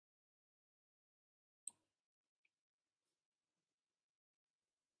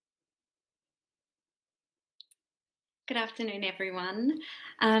Good afternoon, everyone.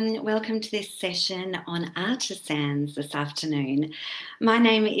 Welcome to this session on Artisans this afternoon. My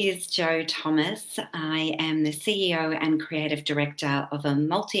name is Jo Thomas. I am the CEO and Creative Director of a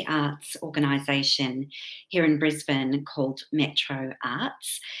multi-arts organisation here in Brisbane called Metro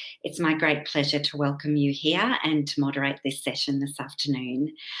Arts. It's my great pleasure to welcome you here and to moderate this session this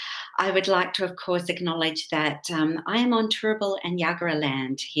afternoon. I would like to, of course, acknowledge that I am on Turrbal and Yagara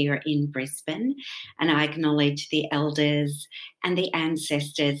land here in Brisbane, and I acknowledge the elders and the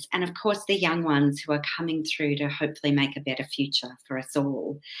ancestors and, of course, the young ones who are coming through to hopefully make a better future for us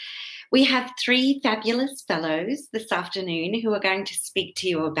all. We have three fabulous fellows this afternoon who are going to speak to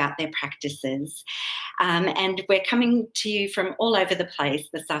you about their practices. And we're coming to you from all over the place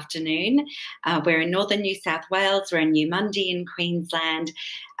this afternoon. We're in northern New South Wales, we're in New Mundy in Queensland,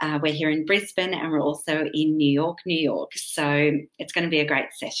 we're here in Brisbane, and we're also in New York. So it's going to be a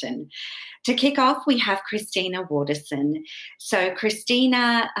great session. To kick off, we have Christina Waterson. So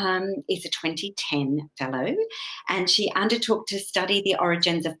Christina is a 2010 fellow, and she undertook to study the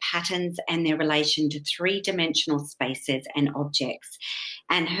origins of patterns and their relation to three-dimensional spaces and objects.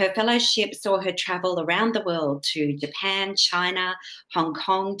 And her fellowship saw her travel around the world to Japan, China, Hong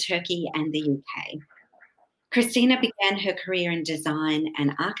Kong, Turkey, and the UK. Christina began her career in design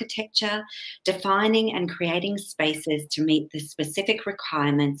and architecture, defining and creating spaces to meet the specific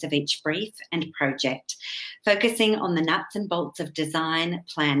requirements of each brief and project, focusing on the nuts and bolts of design,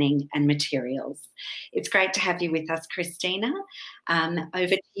 planning, and materials. It's great to have you with us, Christina. Over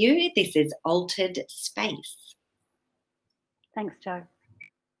to you. This is Altered Space. Thanks, Jo.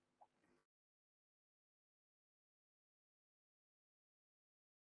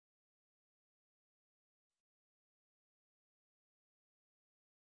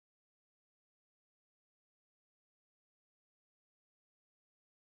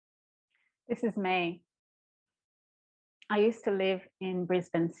 This is me. I used to live in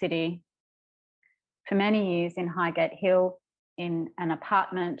Brisbane City for many years in Highgate Hill in an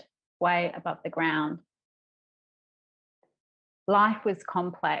apartment way above the ground. Life was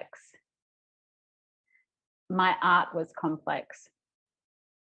complex. My art was complex.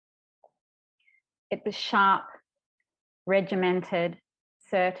 It was sharp, regimented,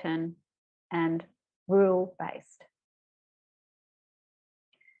 certain, and rule-based.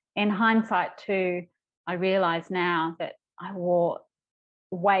 In hindsight too, I realise now that I wore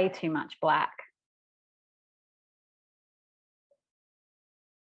way too much black.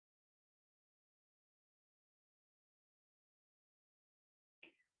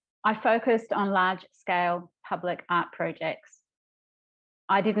 I focused on large-scale public art projects.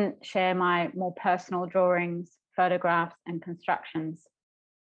 I didn't share my more personal drawings, photographs, and constructions.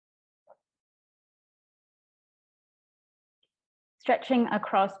 Stretching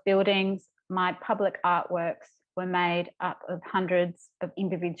across buildings, my public artworks were made up of hundreds of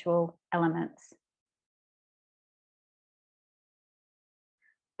individual elements.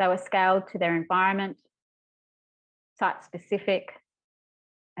 They were scaled to their environment, site-specific,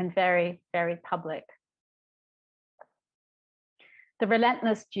 and very, very public. The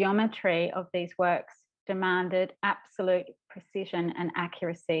relentless geometry of these works demanded absolute precision and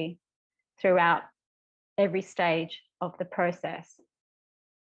accuracy throughout every stage of the process.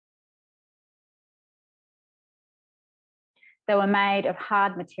 They were made of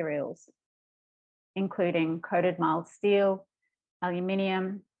hard materials, including coated mild steel,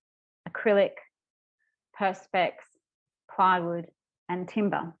 aluminium, acrylic, perspex, plywood, and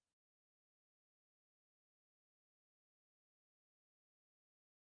timber.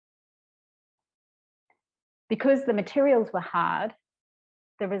 Because the materials were hard,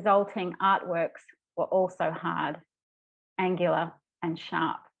 the resulting artworks were also hard, angular, and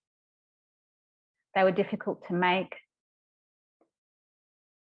sharp. They were difficult to make.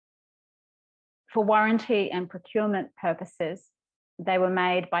 For warranty and procurement purposes, they were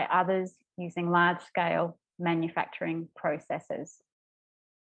made by others using large-scale manufacturing processes.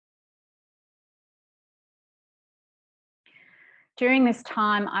 During this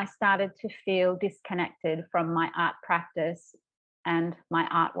time, I started to feel disconnected from my art practice and my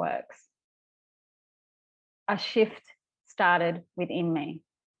artworks. A shift started within me.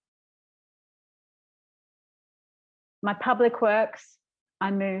 My public works,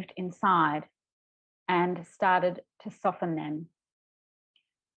 I moved inside and started to soften them.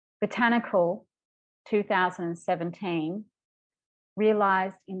 Botanical, 2017,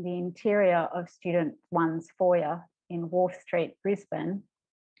 realised in the interior of Student One's foyer in Wharf Street, Brisbane,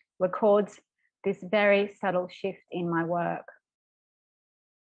 records this very subtle shift in my work.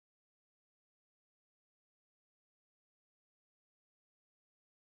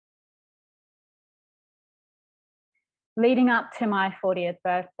 Leading up to my 40th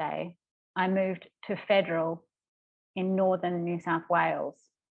birthday, I moved to Federal in northern New South Wales.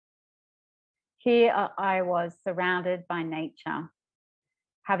 Here I was surrounded by nature,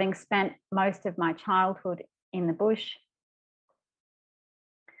 having spent most of my childhood in the bush.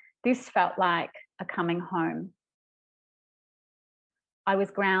 This felt like a coming home. I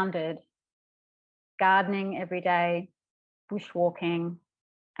was grounded, gardening every day, bushwalking,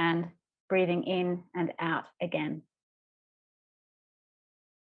 and breathing in and out again.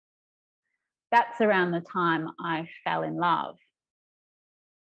 That's around the time I fell in love.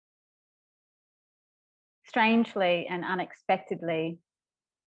 Strangely and unexpectedly,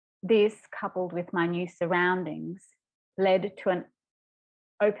 this, coupled with my new surroundings, led to an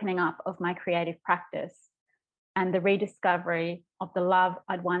opening up of my creative practice and the rediscovery of the love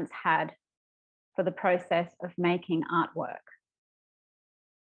I'd once had for the process of making artwork.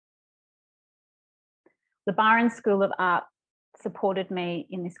 The Byron School of Art supported me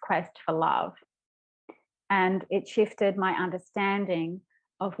in this quest for love, and it shifted my understanding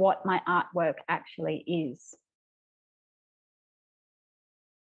of what my artwork actually is.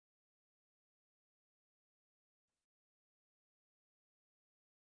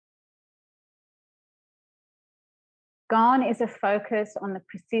 Gone is a focus on the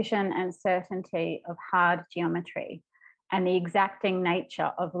precision and certainty of hard geometry and the exacting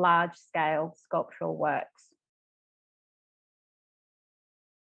nature of large-scale sculptural works.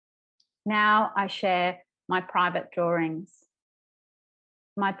 Now I share my private drawings,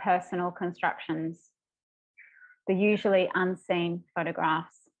 my personal constructions, the usually unseen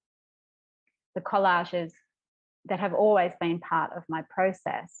photographs, the collages that have always been part of my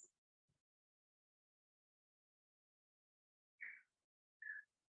process.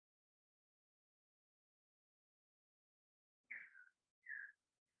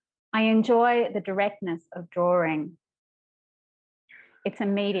 I enjoy the directness of drawing. It's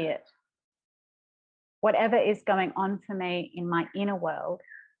immediate. Whatever is going on for me in my inner world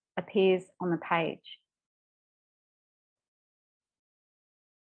appears on the page.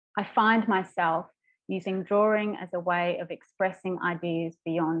 I find myself using drawing as a way of expressing ideas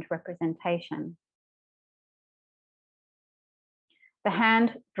beyond representation. The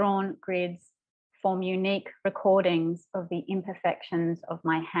hand-drawn grids form unique recordings of the imperfections of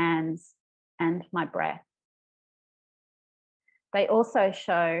my hands and my breath. They also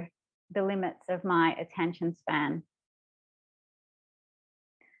show the limits of my attention span.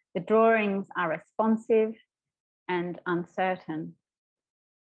 The drawings are responsive and uncertain.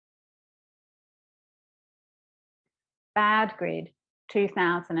 Bad Grid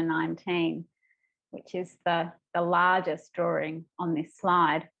 2019, which is the largest drawing on this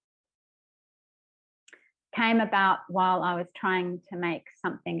slide, came about while I was trying to make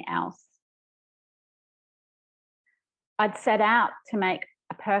something else. I'd set out to make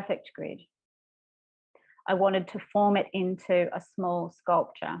a perfect grid. I wanted to form it into a small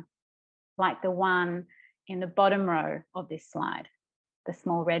sculpture, like the one in the bottom row of this slide, the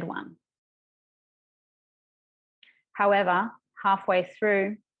small red one. However, halfway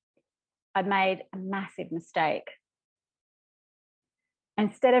through, I'd made a massive mistake.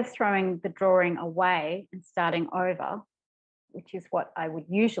 Instead of throwing the drawing away and starting over, which is what I would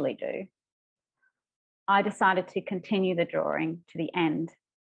usually do, I decided to continue the drawing to the end.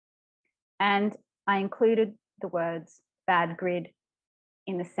 And I included the words "bad grid"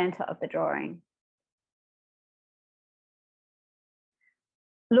 in the center of the drawing.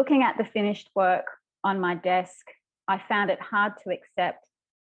 Looking at the finished work on my desk, I found it hard to accept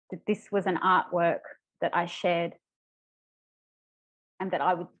that this was an artwork that I shared and that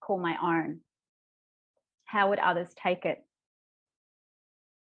I would call my own. How would others take it?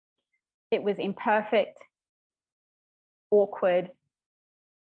 It was imperfect, awkward,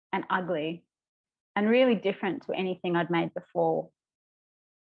 and ugly, and really different to anything I'd made before.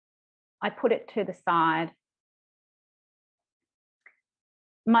 I put it to the side.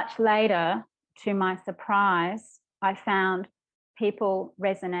 Much later, to my surprise, I found people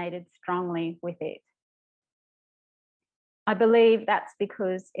resonated strongly with it. I believe that's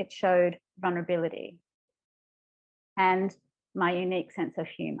because it showed vulnerability and my unique sense of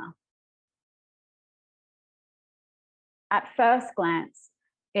humor. At first glance,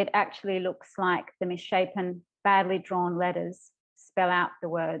 it actually looks like the misshapen, badly drawn letters spell out the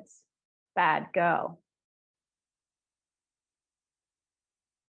words "bad girl."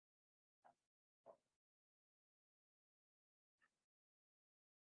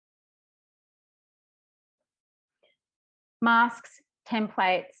 Masks,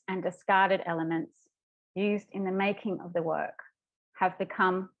 templates, and discarded elements used in the making of the work have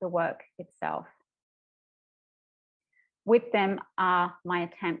become the work itself. With them are my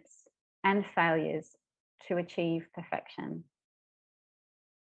attempts and failures to achieve perfection.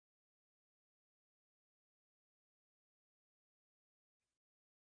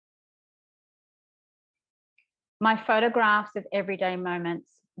 My photographs of everyday moments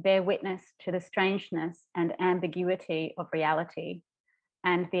bear witness to the strangeness and ambiguity of reality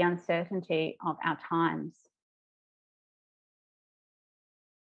and the uncertainty of our times.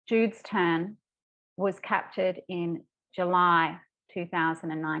 Jude's turn was captured in July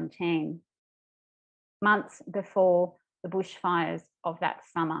 2019, months before the bushfires of that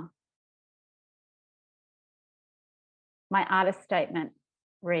summer. My artist statement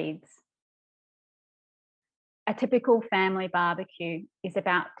reads, "A typical family barbecue is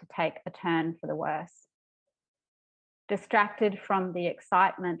about to take a turn for the worse. Distracted from the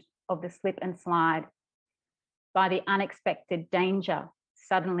excitement of the slip and slide by the unexpected danger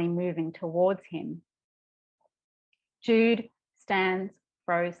suddenly moving towards him, Jude stands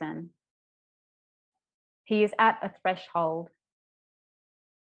frozen. He is at a threshold.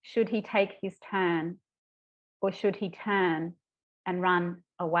 Should he take his turn, or should he turn and run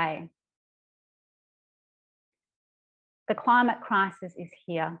away? The climate crisis is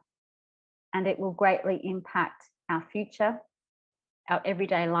here, and it will greatly impact our future, our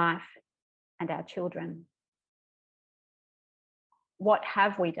everyday life, and our children. What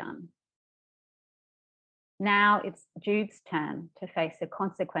have we done? Now it's Jude's turn to face the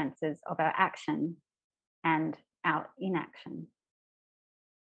consequences of our action and our inaction."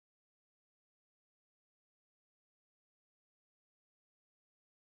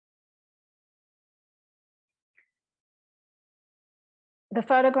 The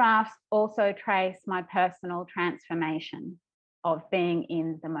photographs also trace my personal transformation of being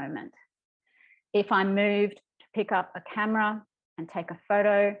in the moment. If I'm moved to pick up a camera and take a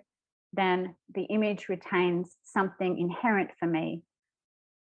photo, then the image retains something inherent for me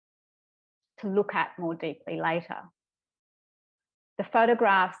to look at more deeply later. The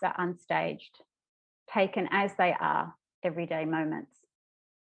photographs are unstaged, taken as they are, everyday moments.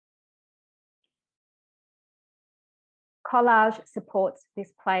 Collage supports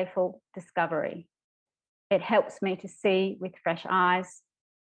this playful discovery. It helps me to see with fresh eyes,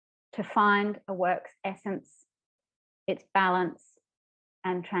 to find a work's essence, its balance,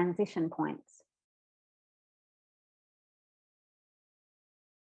 and transition points.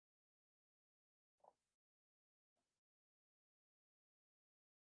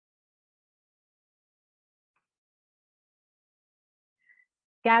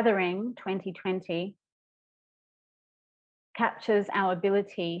 Gathering 2020 captures our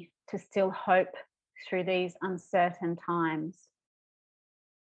ability to still hope through these uncertain times.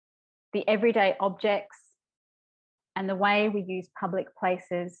 The everyday objects and the way we use public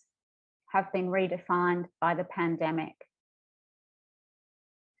places have been redefined by the pandemic.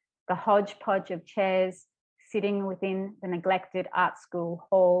 The hodgepodge of chairs sitting within the neglected art school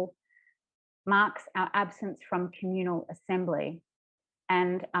hall marks our absence from communal assembly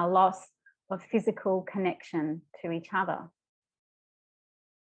and our loss of physical connection to each other.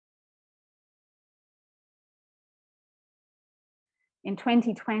 In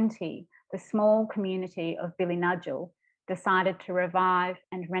 2020, the small community of Billynudgel decided to revive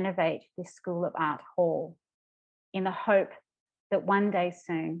and renovate this School of Art hall in the hope that one day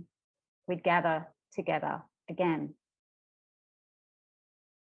soon we'd gather together again.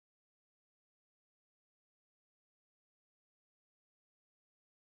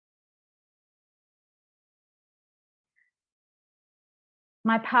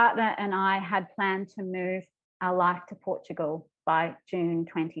 My partner and I had planned to move our life to Portugal by June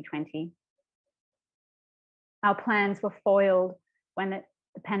 2020. Our plans were foiled when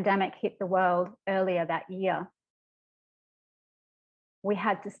the pandemic hit the world earlier that year. We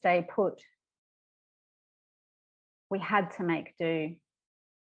had to stay put. We had to make do.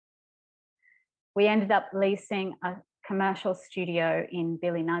 We ended up leasing a commercial studio in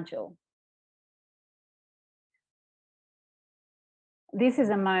Billynudgel. This is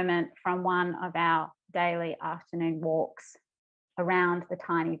a moment from one of our daily afternoon walks around the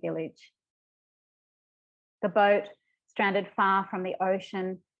tiny village. The boat, stranded far from the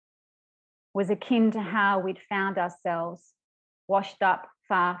ocean, was akin to how we'd found ourselves, washed up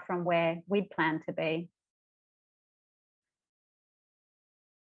far from where we'd planned to be.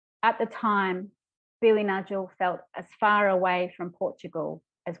 At the time, Billynudgel felt as far away from Portugal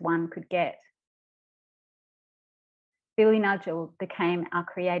as one could get. Billynudgel became our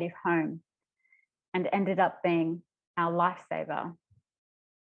creative home and ended up being our lifesaver.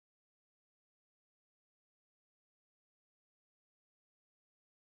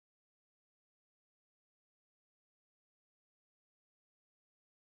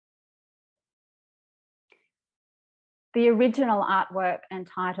 The original artwork,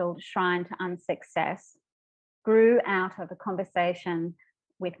 entitled Shrine to Unsuccess, grew out of a conversation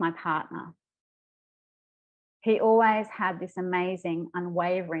with my partner. He always had this amazing,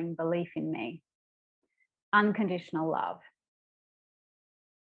 unwavering belief in me, unconditional love.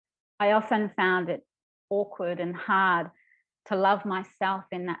 I often found it awkward and hard to love myself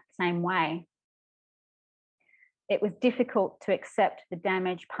in that same way. It was difficult to accept the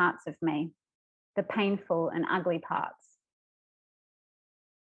damaged parts of me, the painful and ugly parts.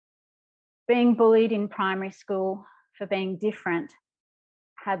 Being bullied in primary school for being different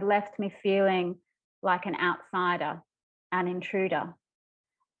had left me feeling like an outsider, an intruder,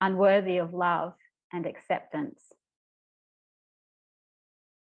 unworthy of love and acceptance.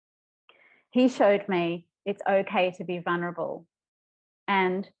 He showed me it's okay to be vulnerable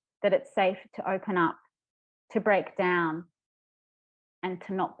and that it's safe to open up, to break down, and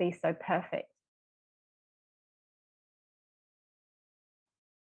to not be so perfect.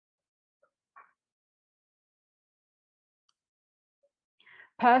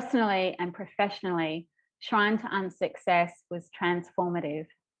 Personally and professionally, Shrine to Unsuccess was transformative.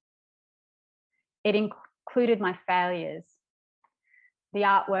 It included my failures, the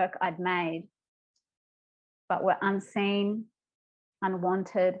artwork I'd made, but were unseen,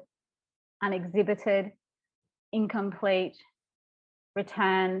 unwanted, unexhibited, incomplete,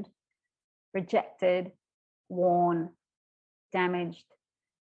 returned, rejected, worn, damaged,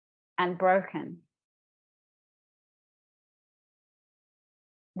 and broken.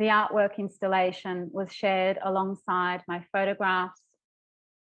 The artwork installation was shared alongside my photographs,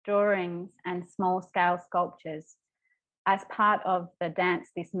 drawings, and small-scale sculptures as part of the Dance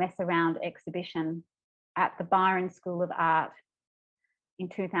This Mess Around exhibition at the Byron School of Art in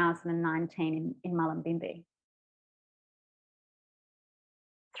 2019 in Mullumbimby.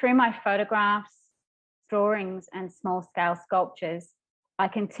 Through my photographs, drawings, and small-scale sculptures, I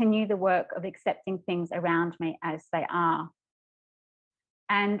continue the work of accepting things around me as they are,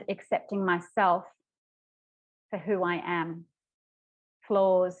 and accepting myself for who I am,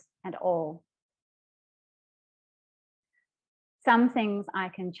 flaws and all. Some things I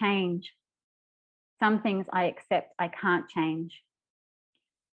can change. Some things I accept I can't change.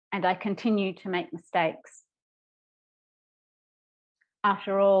 And I continue to make mistakes.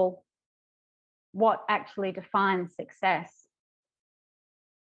 After all, what actually defines success?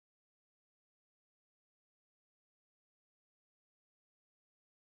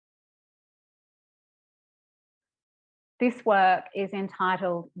 This work is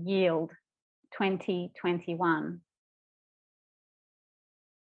entitled Yield 2021.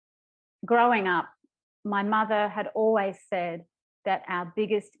 Growing up, my mother had always said that our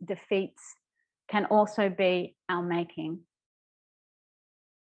biggest defeats can also be our making.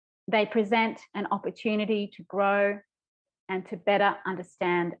 They present an opportunity to grow and to better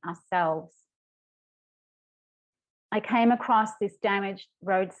understand ourselves. I came across this damaged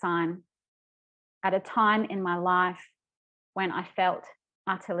road sign at a time in my life when I felt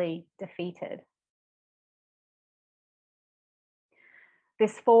utterly defeated.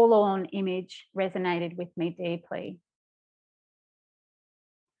 This forlorn image resonated with me deeply.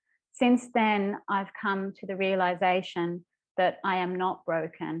 Since then, I've come to the realization that I am not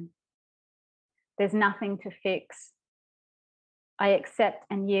broken. There's nothing to fix. I accept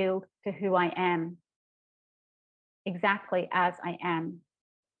and yield to who I am, exactly as I am.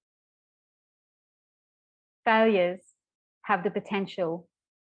 Failures have the potential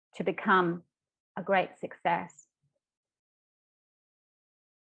to become a great success.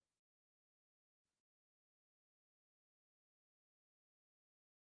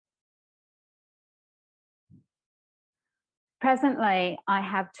 Presently, I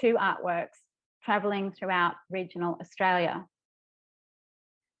have 2 artworks travelling throughout regional Australia.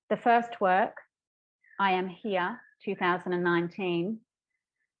 The first work, I Am Here 2019,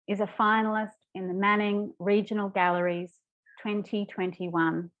 is a finalist in the Manning Regional Gallery's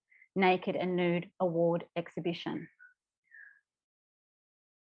 2021 Naked and Nude Award exhibition.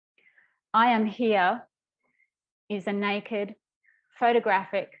 I Am Here is a naked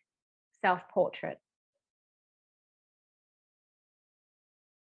photographic self-portrait.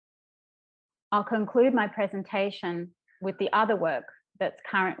 I'll conclude my presentation with the other work that's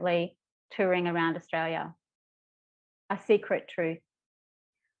currently touring around Australia, A Secret Truth,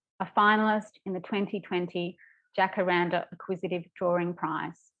 a finalist in the 2020 Jacaranda Acquisitive Drawing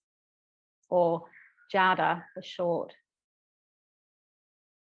Prize, or JADA for short.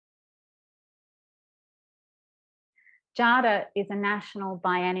 JADA is a national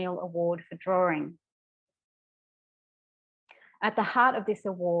biennial award for drawing. At the heart of this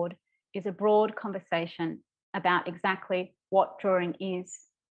award is a broad conversation about exactly what drawing is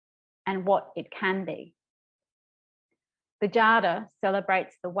and what it can be. The Jada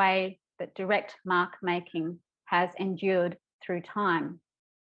celebrates the way that direct mark making has endured through time.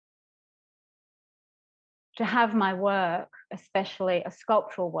 To have my work, especially a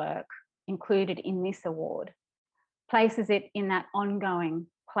sculptural work, included in this award places it in that ongoing,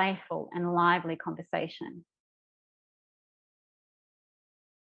 playful and lively conversation.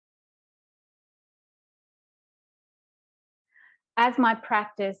 As my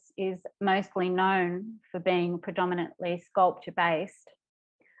practice is mostly known for being predominantly sculpture-based,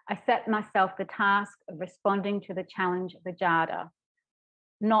 I set myself the task of responding to the challenge of the Jada,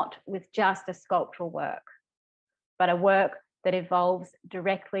 not with just a sculptural work, but a work that evolves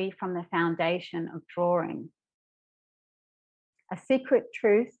directly from the foundation of drawing. A secret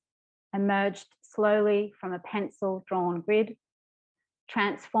truth emerged slowly from a pencil-drawn grid,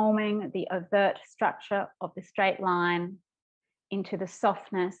 transforming the overt structure of the straight line into the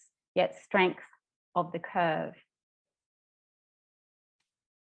softness yet strength of the curve.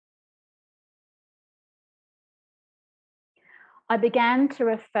 I began to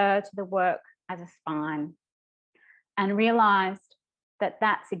refer to the work as a spine and realized that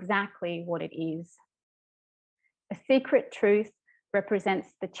that's exactly what it is. A secret truth represents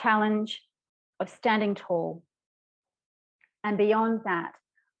the challenge of standing tall, and beyond that,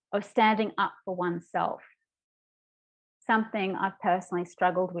 of standing up for oneself, something I've personally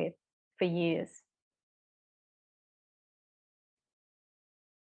struggled with for years.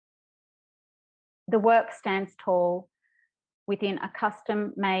 The work stands tall within a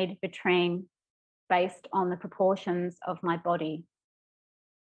custom-made vitrine based on the proportions of my body.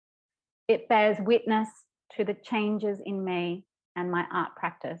 It bears witness to the changes in me and my art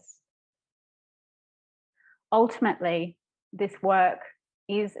practice. Ultimately, this work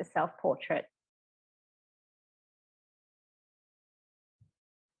is a self-portrait.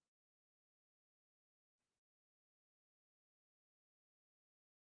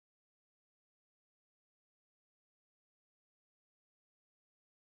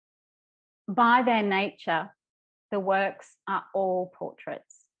 By their nature, the works are all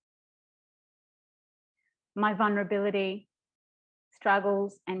portraits. My vulnerability,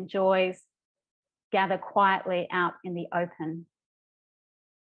 struggles, and joys gather quietly out in the open.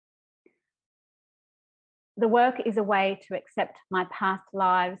 The work is a way to accept my past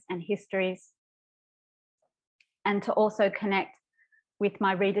lives and histories, and to also connect with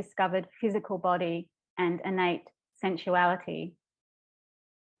my rediscovered physical body and innate sensuality.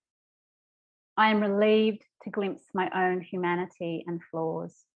 I am relieved to glimpse my own humanity and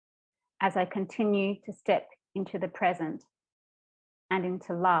flaws as I continue to step into the present and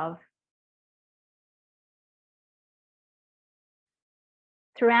into love.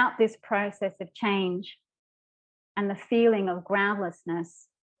 Throughout this process of change and the feeling of groundlessness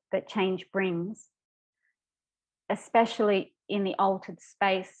that change brings, especially in the altered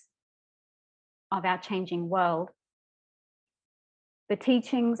space of our changing world, the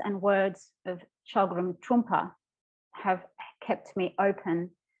teachings and words of Chogyam Trungpa have kept me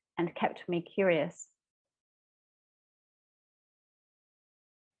open and kept me curious.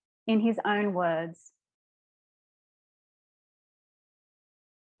 In his own words,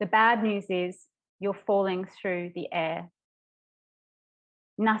 the bad news is you're falling through the air.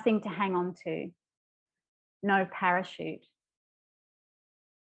 Nothing to hang on to, no parachute.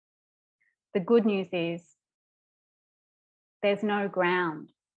 The good news is there's no ground.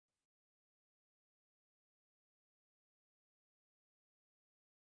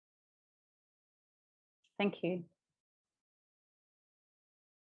 Thank you.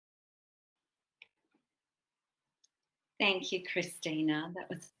 Thank you, Christina. That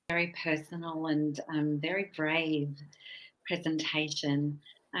was very personal and very brave presentation.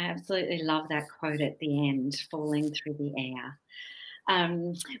 I absolutely love that quote at the end, falling through the air.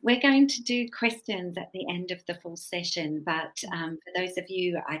 We're going to do questions at the end of the full session, but for those of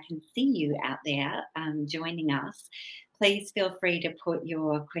you, I can see you out there joining us, please feel free to put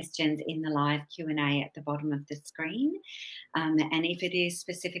your questions in the live Q&A at the bottom of the screen. And if it is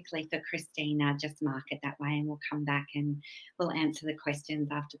specifically for Christina, just mark it that way and we'll come back and we'll answer the questions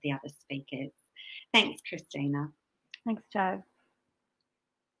after the other speakers. Thanks, Christina. Thanks, Jo.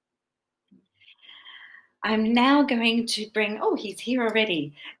 I'm now going to bring, oh, he's here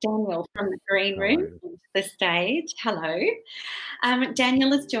already, Daniel from the green room to the stage. Hello.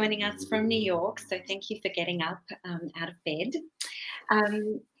 Daniel is joining us from New York, so thank you for getting up out of bed.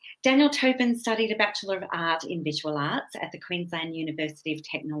 Daniel Tobin studied a Bachelor of Art in Visual Arts at the Queensland University of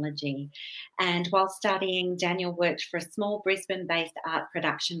Technology. And while studying, Daniel worked for a small Brisbane-based art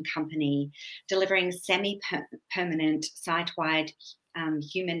production company, delivering semi-permanent site-wide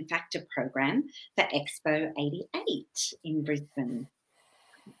human factor program for Expo 88 in Brisbane.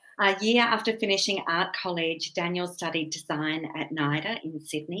 A year after finishing art college, Daniel studied design at NIDA in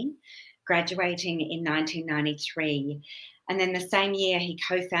Sydney, graduating in 1993. And then the same year, he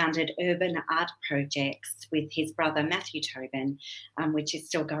co-founded Urban Art Projects with his brother Matthew Tobin, which is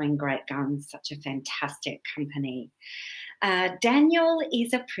still going great guns, such a fantastic company. Daniel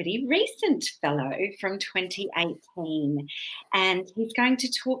is a pretty recent fellow from 2018, and he's going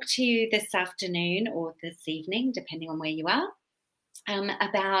to talk to you this afternoon or this evening, depending on where you are,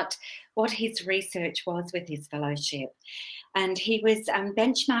 about what his research was with his fellowship. And he was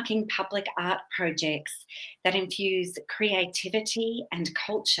benchmarking public art projects that infuse creativity and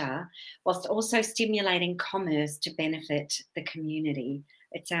culture whilst also stimulating commerce to benefit the community.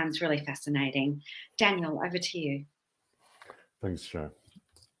 It sounds really fascinating. Daniel, over to you. Thanks, Jo.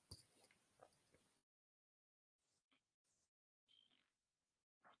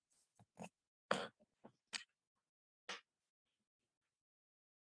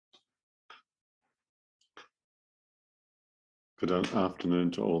 Good afternoon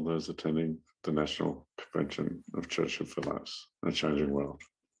to all those attending the National Convention of Churchill Fellows, A Changing World.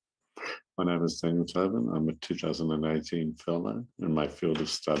 My name is Daniel Tobin. I'm a 2018 fellow, and my field of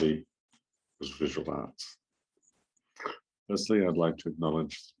study was visual arts. Firstly, I'd like to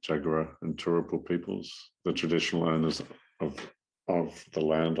acknowledge Jagera and Turrbal peoples, the traditional owners of the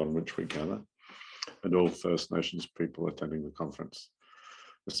land on which we gather, and all First Nations people attending the conference,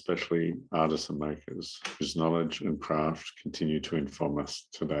 especially artists and makers whose knowledge and craft continue to inform us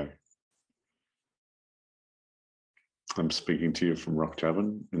today. I'm speaking to you from Rock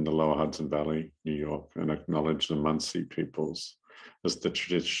Tavern in the Lower Hudson Valley, New York, and acknowledge the Munsee peoples as the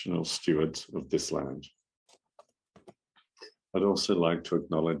traditional stewards of this land. I'd also like to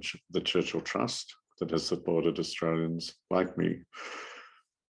acknowledge the Churchill Trust that has supported Australians like me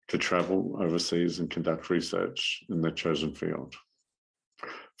to travel overseas and conduct research in their chosen field.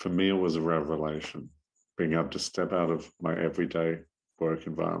 For me, it was a revelation, being able to step out of my everyday work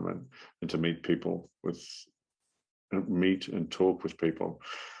environment and to meet and talk with people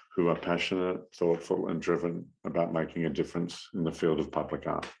who are passionate, thoughtful, and driven about making a difference in the field of public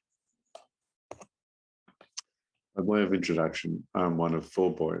art. By way of introduction, I'm one of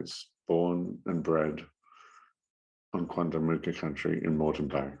 4 boys born and bred on Quandamooka country in Moreton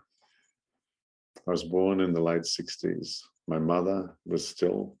Bay. I was born in the late 60s. My mother was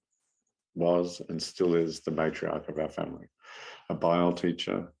and still is the matriarch of our family, a bio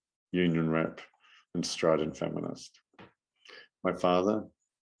teacher, union rep, and strident feminist. My father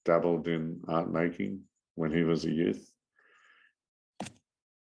dabbled in art making when he was a youth,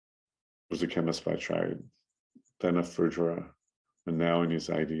 was a chemist by trade, then a fruiterer, and now in his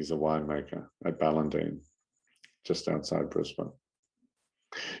 80s, a winemaker at Ballandine, just outside Brisbane.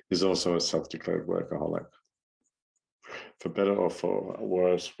 He's also a self-declared workaholic. For better or for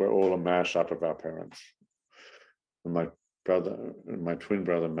worse, we're all a mash-up of our parents. And my twin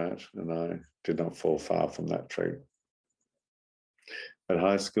brother Matt and I did not fall far from that tree. At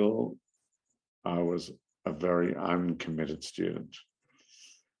high school, I was a very uncommitted student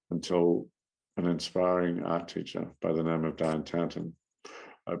until an inspiring art teacher by the name of Diane Taunton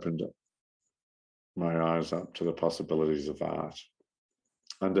opened my eyes up to the possibilities of art.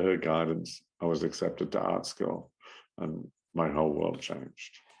 Under her guidance, I was accepted to art school and my whole world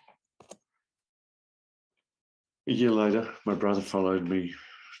changed. A year later, my brother followed me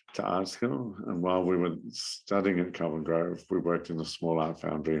to art school, and while we were studying at Covent Grove, we worked in a small art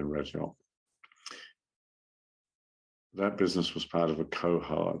foundry in Red Hill. That business was part of a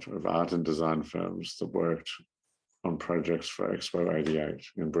cohort of art and design firms that worked on projects for Expo 88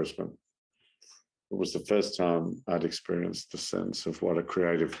 in Brisbane. It was the first time I'd experienced the sense of what a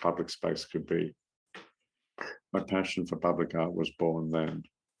creative public space could be. My passion for public art was born then,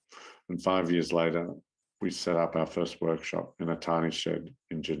 and 5 years later, we set up our first workshop in a tiny shed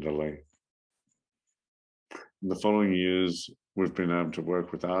in Jindalee. In the following years, we've been able to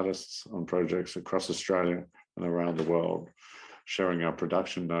work with artists on projects across Australia and around the world, sharing our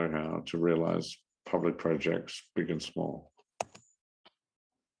production know-how to realise public projects big and small.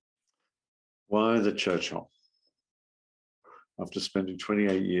 Why the Churchill? After spending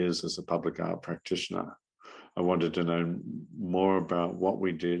 28 years as a public art practitioner, I wanted to know more about what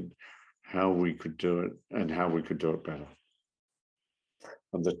we did, how we could do it, and how we could do it better.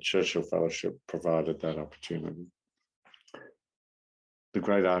 And the Churchill Fellowship provided that opportunity. The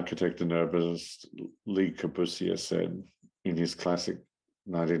great architect and urbanist Le Corbusier said in his classic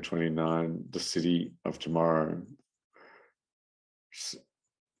 1929, The City of Tomorrow,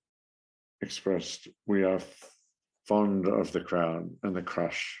 expressed, "We are fond of the crowd and the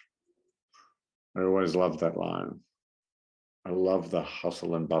crush." I always loved that line. I love the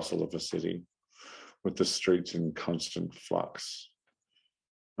hustle and bustle of a city with the streets in constant flux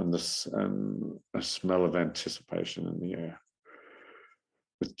and a smell of anticipation in the air.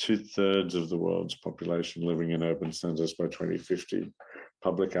 With 2/3 of the world's population living in urban centres by 2050,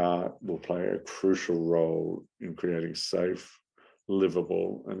 public art will play a crucial role in creating safe,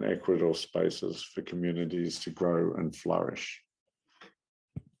 livable and equitable spaces for communities to grow and flourish.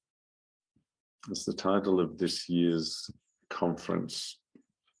 As the title of this year's conference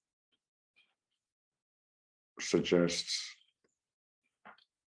suggests,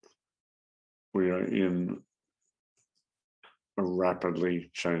 we are in a rapidly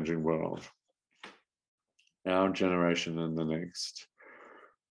changing world. Our generation and the next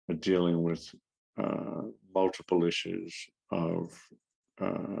are dealing with multiple issues of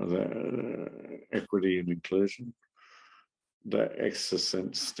the equity and inclusion, the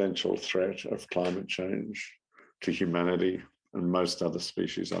existential threat of climate change to humanity and most other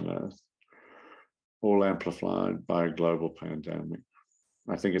species on Earth, all amplified by a global pandemic.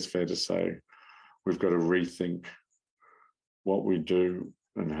 I think it's fair to say we've got to rethink what we do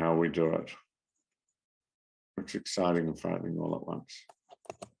and how we do it. It's exciting and frightening all at once.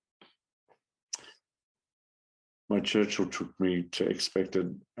 My Churchill took me to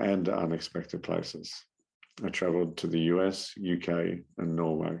expected and unexpected places. I travelled to the US, UK, and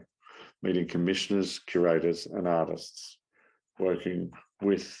Norway, meeting commissioners, curators, and artists, working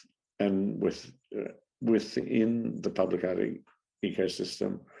with and within the public art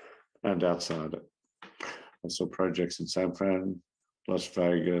ecosystem and outside it. I saw projects in San Fran, Las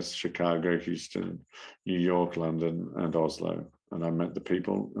Vegas, Chicago, Houston, New York, London, and Oslo, and I met the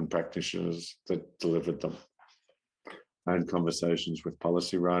people and practitioners that delivered them. I had conversations with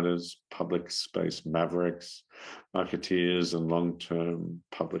policy writers, public space mavericks, marketeers, and long-term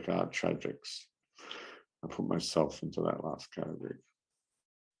public art tragics. I put myself into that last category.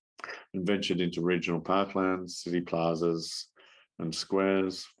 And ventured into regional parklands, city plazas and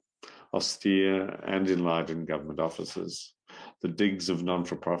squares, austere and enlightened government offices, the digs of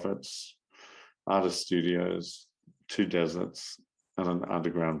non-for-profits, artist studios, 2 deserts, and an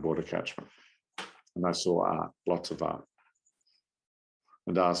underground water catchment. And I saw art, lots of art,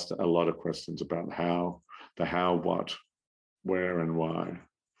 and asked a lot of questions about how, what, where, and why.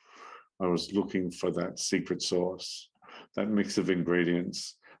 I was looking for that secret sauce, that mix of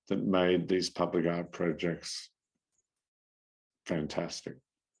ingredients that made these public art projects fantastic.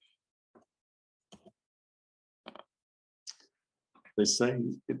 They say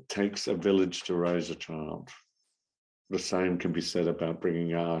it takes a village to raise a child. The same can be said about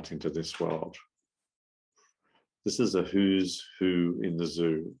bringing art into this world. This is a who's who in the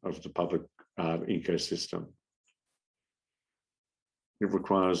zoo of the public art ecosystem. It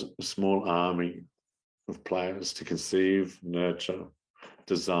requires a small army of players to conceive, nurture,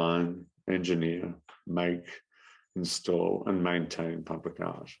 design, engineer, make, install, and maintain public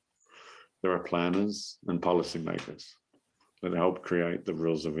art. There are planners and policymakers that help create the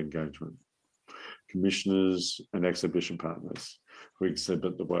rules of engagement, commissioners and exhibition partners who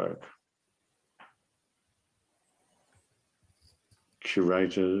exhibit the work,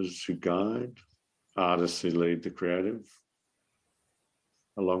 curators who guide, artists who lead the creative,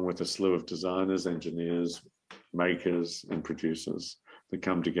 along with a slew of designers, engineers, makers, and producers that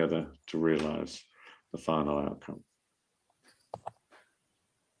come together to realise the final outcome.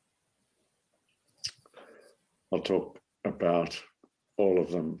 I'll talk about all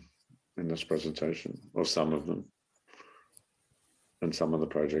of them in this presentation, or some of them, and some of the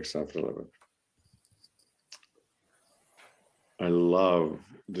projects I've delivered. I love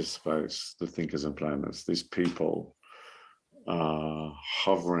this space, the thinkers and planners. These people are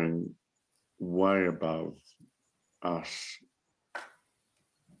hovering way above us,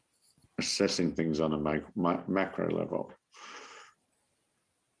 assessing things on a macro level,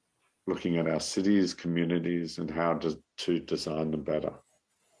 looking at our cities, communities, and how to design them better.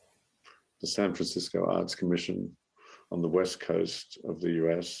 The San Francisco Arts Commission on the West Coast of the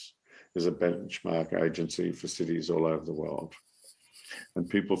US is a benchmark agency for cities all over the world. And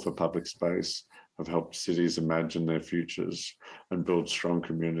People for Public Space have helped cities imagine their futures and build strong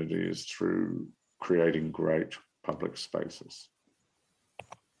communities through creating great public spaces.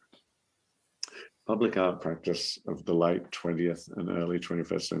 Public art practice of the late 20th and early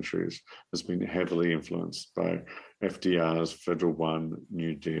 21st centuries has been heavily influenced by FDR's Federal One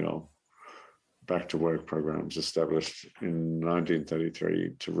New Deal back to work programs established in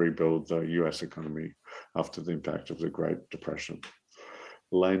 1933 to rebuild the US economy after the impact of the Great Depression.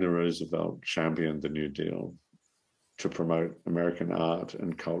 Eleanor Roosevelt championed the New Deal to promote American art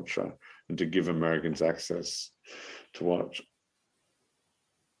and culture and to give Americans access to what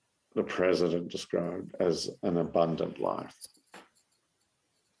the president described as an abundant life.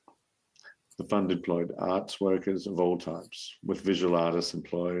 The fund employed arts workers of all types, with visual artists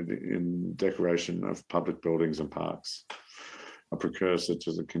employed in decoration of public buildings and parks, a precursor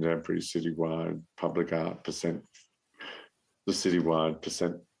to the contemporary citywide public art percent, the citywide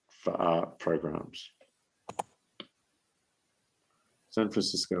percent for art programs. San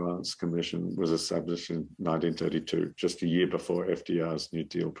Francisco Arts Commission was established in 1932, just a year before FDR's New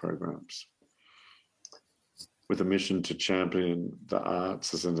Deal programs, with a mission to champion the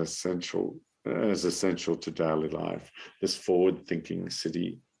arts as essential to daily life. This forward-thinking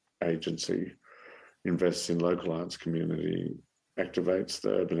city agency invests in local arts community, activates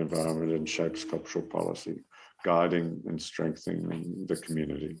the urban environment, and shapes cultural policy, guiding and strengthening the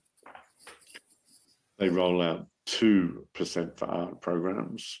community. They roll out 2% for art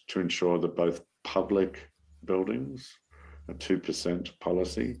programs to ensure that both public buildings, a 2%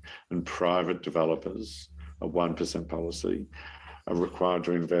 policy, and private developers, a 1% policy, are required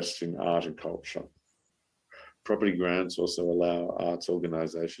to invest in art and culture. Property grants also allow arts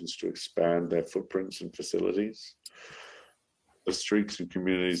organisations to expand their footprints and facilities. The streets and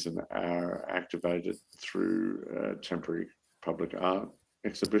communities are activated through temporary public art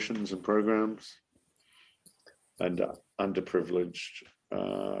exhibitions and programs, and underprivileged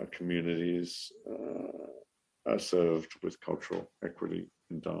communities are served with cultural equity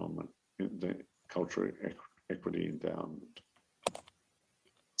endowment.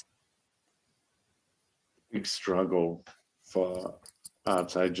 Big struggle for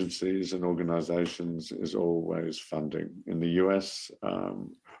arts agencies and organisations is always funding. In the US,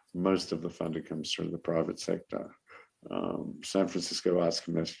 most of the funding comes through the private sector. San Francisco Arts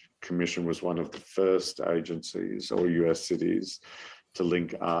Commission was one of the first agencies or US cities to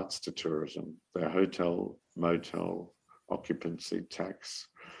link arts to tourism. Their hotel motel occupancy tax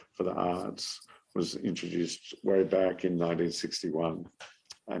for the arts was introduced way back in 1961,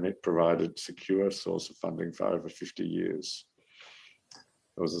 and it provided secure source of funding for over 50 years.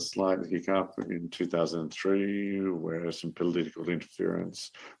 There was a slight hiccup in 2003 where some political interference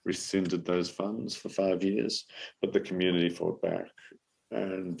rescinded those funds for 5 years, but the community fought back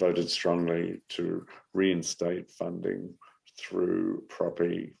and voted strongly to reinstate funding through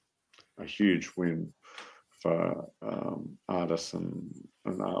property, a huge win for artists and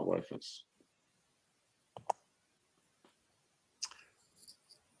art workers.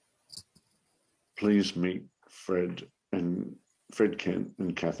 Please meet Fred Kent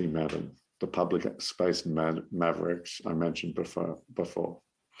and Kathy Madden, the public space mavericks I mentioned before.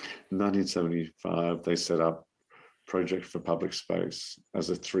 In 1975, they set up Project for Public Space as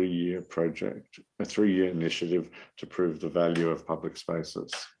a 3-year project, a 3-year initiative to prove the value of public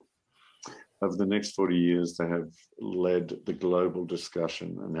spaces. Over the next 40 years, they have led the global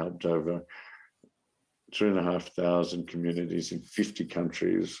discussion and helped over 2,500 communities in 50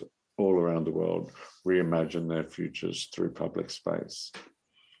 countries all around the world reimagine their futures through public space.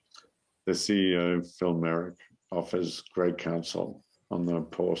 The CEO, Phil Merrick, offers great counsel on the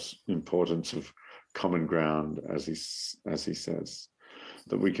importance of common ground, as he says,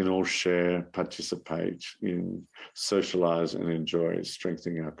 that we can all share, participate in, socialize and enjoy,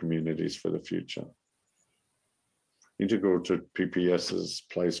 strengthening our communities for the future. Integral to PPS's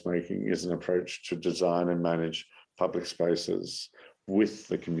placemaking is an approach to design and manage public spaces with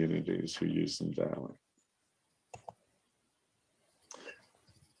the communities who use them daily.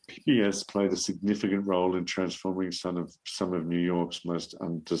 PPS played a significant role in transforming some of New York's most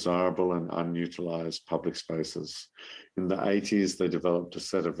undesirable and unutilized public spaces. In the 80s, they developed a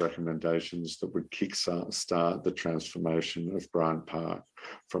set of recommendations that would kickstart the transformation of Bryant Park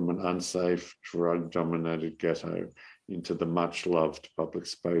from an unsafe, drug-dominated ghetto into the much-loved public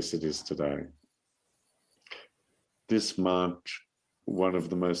space it is today. This marked one of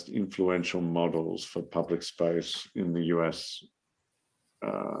the most influential models for public space in the US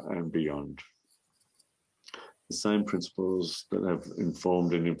and beyond. The same principles that have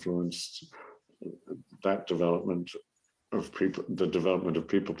informed and influenced that development of the development of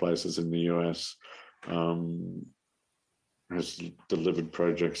people places in the US has delivered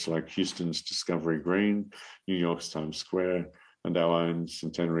projects like Houston's Discovery Green, New York's Times Square, and our own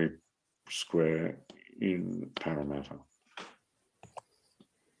Centenary Square in Parramatta.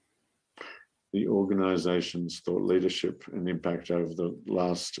 The organisation's thought leadership and impact over the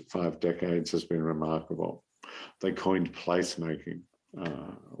last 5 decades has been remarkable. They coined placemaking,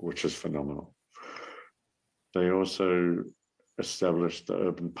 which is phenomenal. They also established the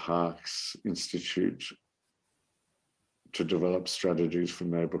Urban Parks Institute to develop strategies for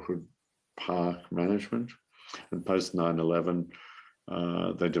neighbourhood park management. And post 9/11,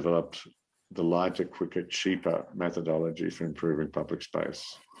 they developed the lighter, quicker, cheaper methodology for improving public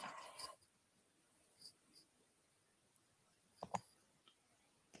space.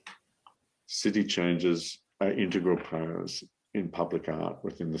 City changes are integral players in public art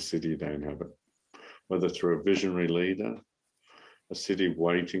within the city they inhabit, whether through a visionary leader, a city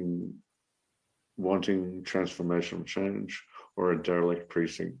wanting transformational change, or a derelict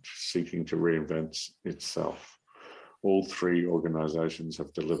precinct seeking to reinvent itself. All 3 organisations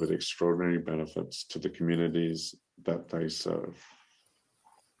have delivered extraordinary benefits to the communities that they serve.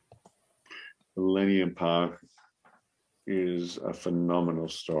 Millennium Park is a phenomenal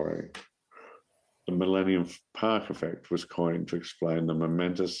story. The Millennium Park effect was coined to explain the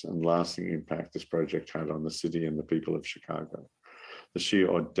momentous and lasting impact this project had on the city and the people of Chicago. The sheer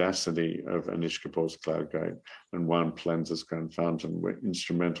audacity of Anish Kapoor's Cloud Gate and Juan Plenz's Grand Fountain were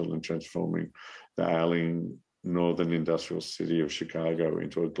instrumental in transforming the ailing northern industrial city of Chicago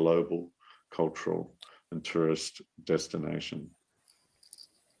into a global cultural and tourist destination.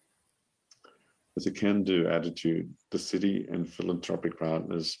 With a can-do attitude, the city and philanthropic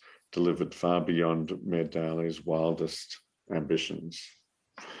partners delivered far beyond Mayor Daley's wildest ambitions.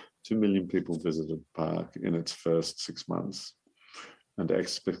 2 million people visited the park in its first 6 months, and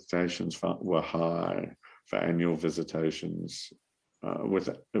expectations were high for annual visitations,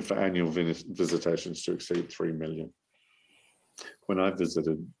 visitations to exceed 3 million. When I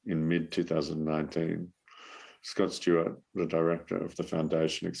visited in mid-2019, Scott Stewart, the director of the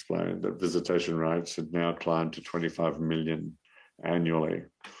foundation, explained that visitation rates had now climbed to 25 million annually,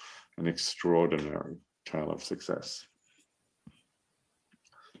 an extraordinary tale of success.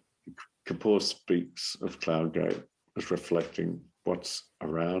 Kapoor speaks of Cloudgate as reflecting what's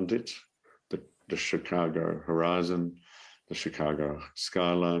around it, the Chicago horizon, the Chicago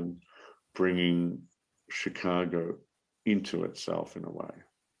skyline, bringing Chicago into itself in a way.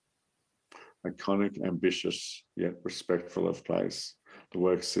 Iconic, ambitious, yet respectful of place, the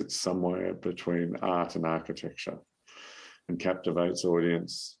work sits somewhere between art and architecture and captivates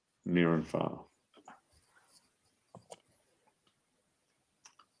audience near and far.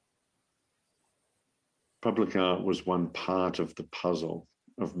 Public art was one part of the puzzle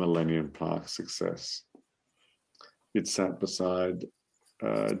of Millennium Park's success. It sat beside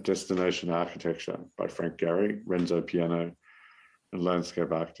Destination Architecture by Frank Gehry, Renzo Piano, and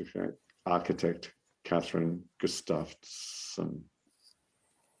landscape architect Catherine Gustafsson.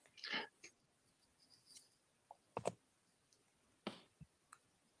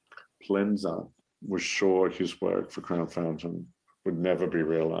 Plenzer was sure his work for Crown Fountain would never be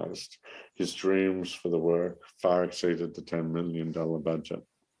realised. His dreams for the work far exceeded the $10 million budget.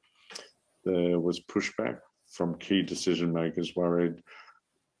 There was pushback from key decision makers worried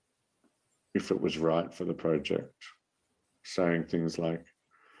if it was right for the project, saying things like,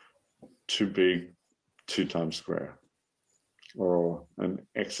 too big, 2 times square, or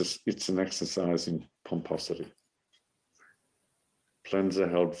it's an exercise in pomposity. Plenzer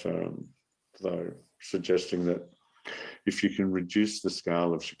held firm, though, suggesting that if you can reduce the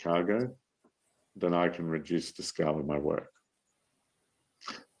scale of Chicago, then I can reduce the scale of my work.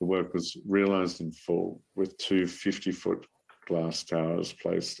 The work was realised in full with 2 50-foot glass towers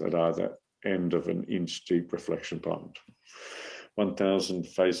placed at either end of an inch-deep reflection pond. 1,000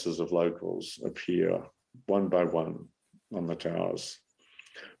 faces of locals appear one by one on the towers.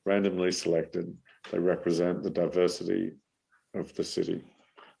 Randomly selected, they represent the diversity of the city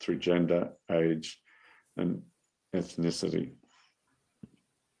through gender, age, and ethnicity.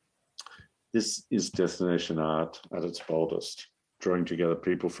 This is destination art at its boldest, drawing together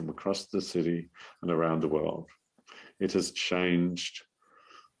people from across the city and around the world. It has changed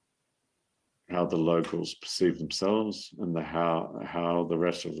how the locals perceive themselves and how the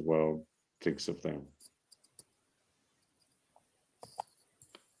rest of the world thinks of them.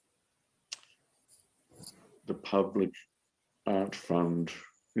 The Public Art Fund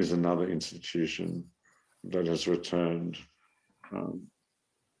is another institution that has returned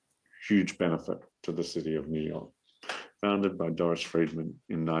huge benefit to the city of New York. Founded by Doris Friedman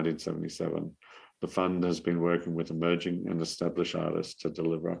in 1977, the fund has been working with emerging and established artists to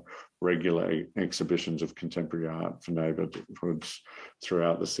deliver regular exhibitions of contemporary art for neighbourhoods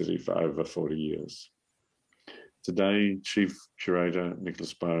throughout the city for over 40 years. Today, Chief Curator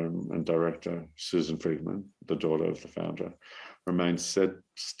Nicholas Bohm and Director Susan Friedman, the daughter of the founder, remain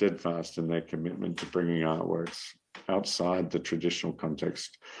steadfast in their commitment to bringing artworks outside the traditional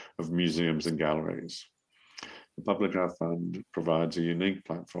context of museums and galleries. The Public Art Fund provides a unique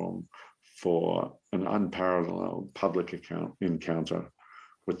platform for an unparalleled public encounter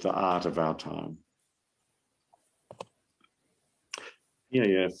with the art of our time.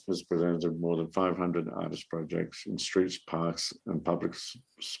 PAF has presented more than 500 artist projects in streets, parks, and public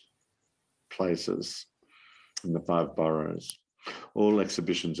places in the 5 boroughs. All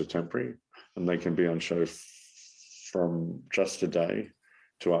exhibitions are temporary, and they can be on show from just a day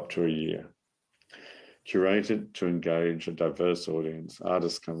to up to a year. Curated to engage a diverse audience,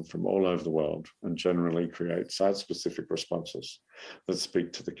 artists come from all over the world and generally create site-specific responses that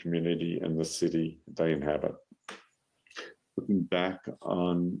speak to the community and the city they inhabit. Looking back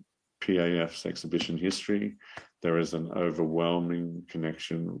on PAF's exhibition history, there is an overwhelming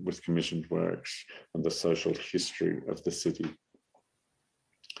connection with commissioned works and the social history of the city.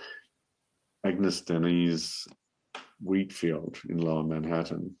 Agnes Denny's Wheatfield in Lower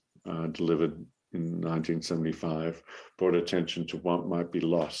Manhattan, delivered in 1975, brought attention to what might be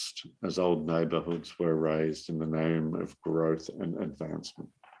lost as old neighbourhoods were razed in the name of growth and advancement.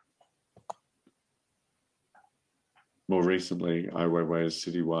 More recently, Ai Weiwei's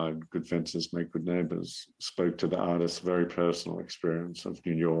citywide Good Fences Make Good Neighbours spoke to the artist's very personal experience of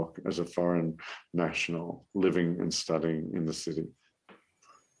New York as a foreign national living and studying in the city.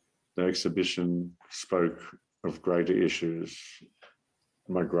 The exhibition spoke of greater issues,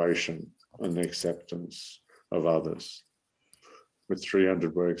 migration and the acceptance of others. With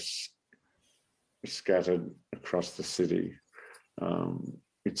 300 works scattered across the city,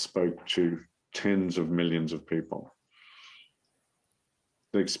 it spoke to tens of millions of people.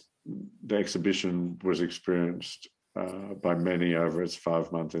 The exhibition was experienced by many over its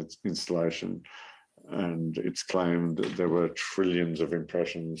 5-month installation, and it's claimed that there were trillions of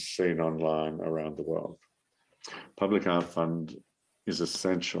impressions seen online around the world. Public Art Fund is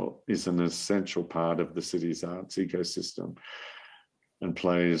an essential part of the city's arts ecosystem and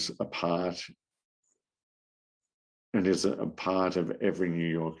plays a part and is a part of every New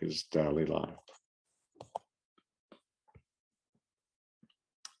Yorker's daily life.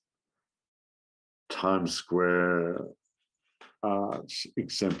 Times Square art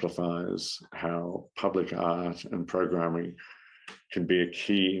exemplifies how public art and programming can be a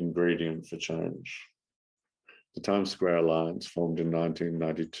key ingredient for change. The Times Square Alliance, formed in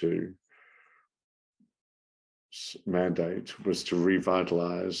 1992, mandate was to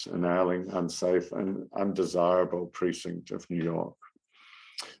revitalise an ailing, unsafe and undesirable precinct of New York.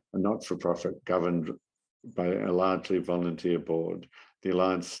 A not-for-profit governed by a largely volunteer board, the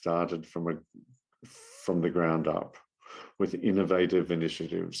Alliance started from the ground up with innovative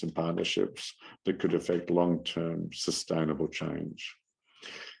initiatives and partnerships that could affect long-term sustainable change.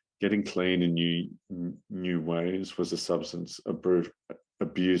 Getting clean in new ways was a substance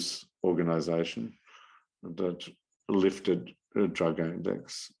abuse organisation that lifted a drug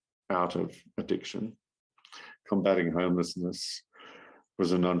index out of addiction. Combating homelessness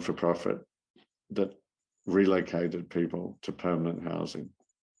was a non-for-profit that relocated people to permanent housing.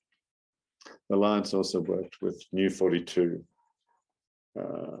 The Alliance also worked with New 42,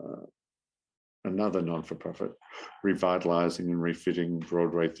 another non-for-profit, revitalising and refitting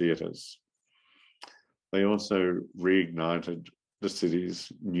Broadway theatres. They also reignited the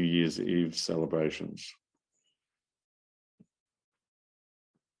city's New Year's Eve celebrations.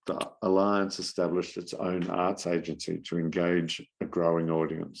 The Alliance established its own arts agency to engage a growing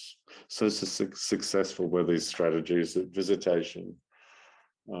audience. So successful were these strategies that visitation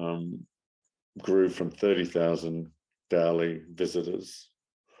grew from 30,000 daily visitors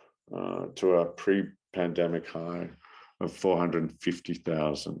to a pre-pandemic high of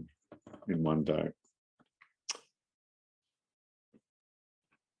 450,000 in one day.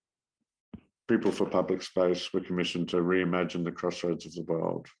 People for Public Space were commissioned to reimagine the crossroads of the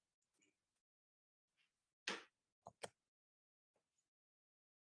world.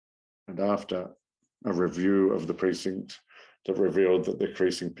 And after a review of the precinct that revealed that the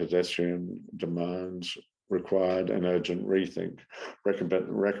increasing pedestrian demands required an urgent rethink,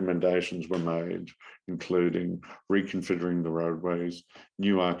 recommendations were made, including reconfiguring the roadways,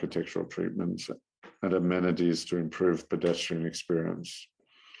 new architectural treatments, and amenities to improve pedestrian experience,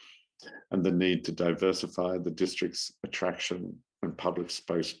 and the need to diversify the district's attraction and public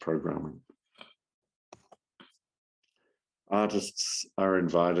space programming. Artists are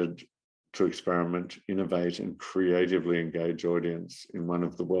invited to experiment, innovate, and creatively engage audience in one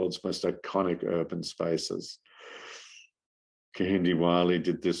of the world's most iconic urban spaces. Kehinde Wiley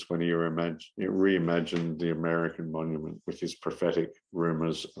did this when he reimagined the American monument with his prophetic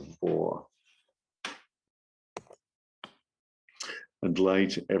rumours of war. And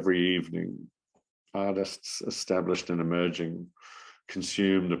late every evening, artists established and emerging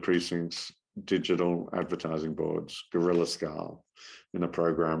consumed the precinct's digital advertising boards, guerrilla style, in a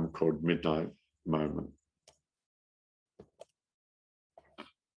program called Midnight Moment.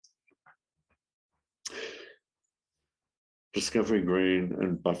 Discovery Green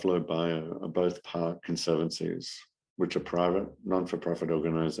and Buffalo Bio are both park conservancies, which are private, non-for-profit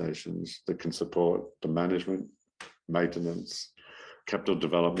organisations that can support the management, maintenance, capital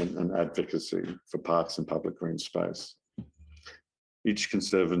development and advocacy for parks and public green space. Each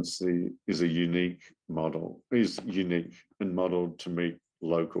conservancy is unique and modelled to meet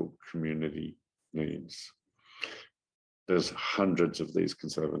local community needs. There's hundreds of these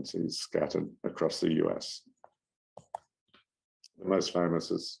conservancies scattered across the US. The most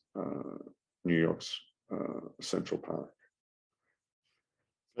famous is New York's Central Park.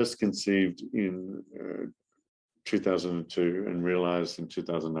 First conceived in 2002 and realised in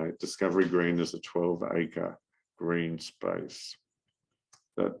 2008, Discovery Green is a 12-acre green space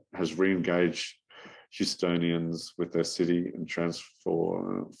that has re-engaged Houstonians with their city and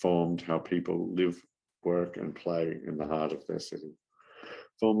transformed how people live, work and play in the heart of their city.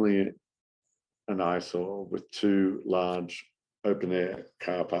 Formerly an eyesore with two large open-air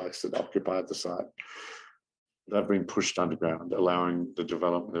car parks that occupied the site, they've been pushed underground, allowing the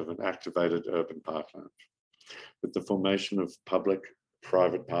development of an activated urban parkland. With the formation of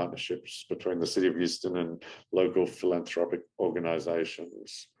public-private partnerships between the City of Houston and local philanthropic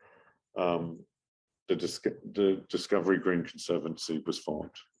organisations, the Discovery Green Conservancy was formed.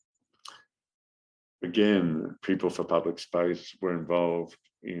 Again, people for public space were involved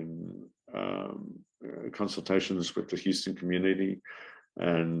in consultations with the Houston community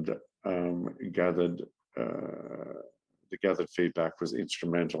and the gathered feedback was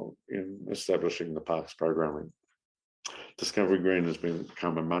instrumental in establishing the park's programming. Discovery Green has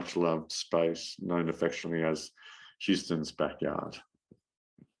become a much loved space known affectionately as Houston's backyard.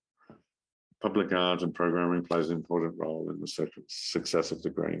 Public art and programming plays an important role in the success of the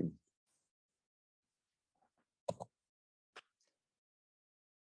Green.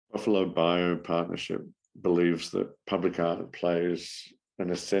 Buffalo Bio Partnership believes that public art plays an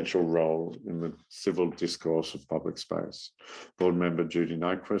essential role in the civil discourse of public space. Board member Judy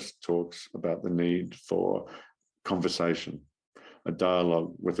Nyquist talks about the need for conversation, a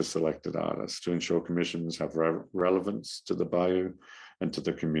dialogue with a selected artist to ensure commissions have relevance to the bayou and to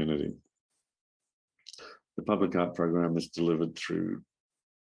the community. The public art program is delivered through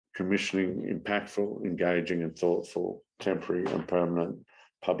commissioning impactful, engaging and thoughtful temporary and permanent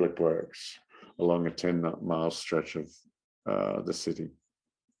public works along a 10-mile stretch of the city.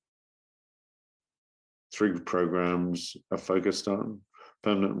 3 programs are focused on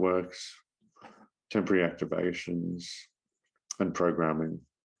permanent works, temporary activations, and programming,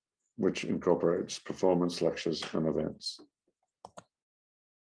 which incorporates performance, lectures, and events.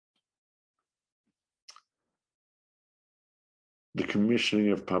 The commissioning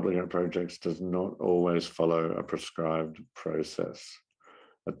of public art projects does not always follow a prescribed process.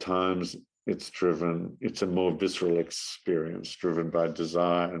 At times, it's a more visceral experience driven by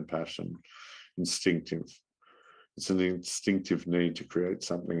desire and passion, instinctive. It's an instinctive need to create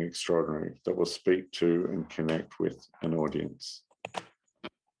something extraordinary that will speak to and connect with an audience.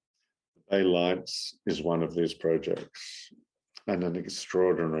 Bay Lights is one of these projects and an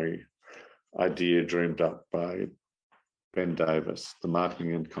extraordinary idea dreamed up by Ben Davis, the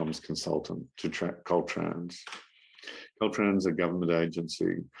marketing and comms consultant to Caltrans. Caltrans, a government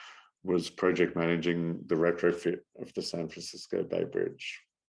agency, was project managing the retrofit of the San Francisco Bay Bridge.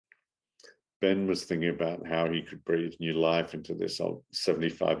 Ben was thinking about how he could breathe new life into this old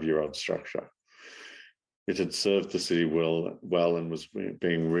 75-year-old structure. It had served the city well and was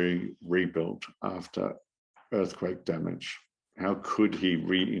being rebuilt after earthquake damage. How could he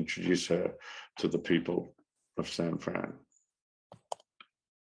reintroduce her to the people of San Fran?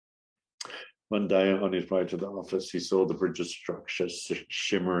 One day on his way to the office, he saw the bridge's structure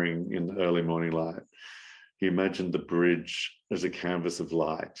shimmering in the early morning light. He imagined the bridge as a canvas of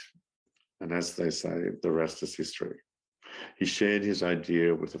light. And as they say, the rest is history. He shared his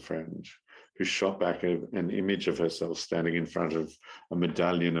idea with a friend who shot back an image of herself standing in front of a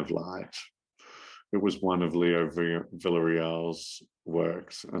medallion of light. It was one of Leo Villarreal's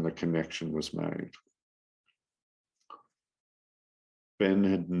works, and a connection was made. Ben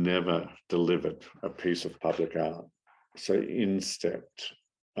had never delivered a piece of public art, so in stepped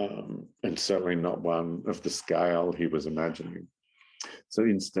and certainly not one of the scale he was imagining. So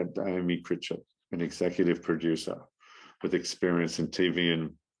in stepped Amy Critchett, an executive producer with experience in TV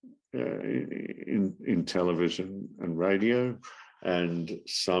and in television and radio, and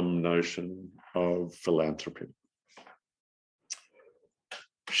some notion of philanthropy.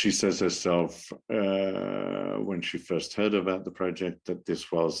 She says herself, when she first heard about the project, that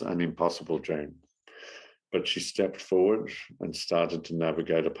this was an impossible dream. But she stepped forward and started to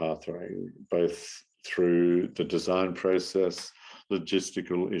navigate a pathway, both through the design process,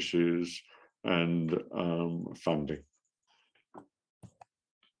 logistical issues, and funding.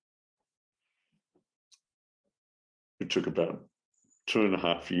 It took about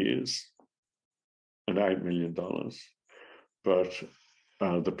 2.5 years and $8 million, but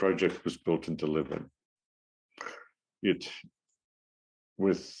the project was built and delivered.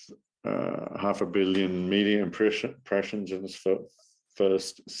 With 500 million media impressions in its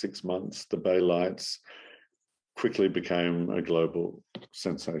first 6 months, the Bay Lights quickly became a global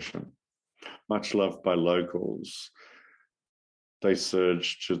sensation. Much loved by locals, they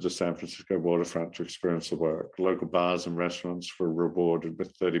surged to the San Francisco waterfront to experience the work. Local bars and restaurants were rewarded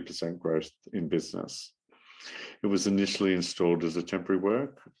with 30% growth in business. It was initially installed as a temporary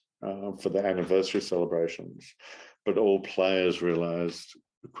work for the anniversary celebrations, but all players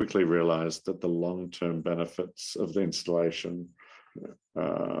quickly realized that the long-term benefits of the installation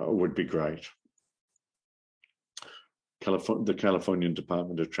would be great. The California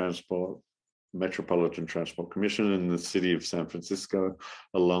Department of Transport, Metropolitan Transport Commission, and the City of San Francisco,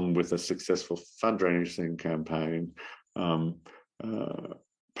 along with a successful fundraising campaign,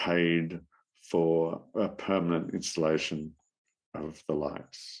 paid for a permanent installation of the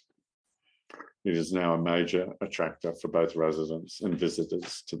lights. It is now a major attractor for both residents and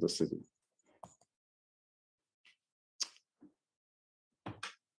visitors to the city.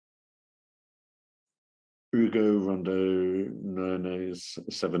 Ugo Rondonier's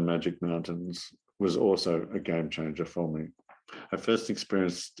Seven Magic Mountains was also a game changer for me. I first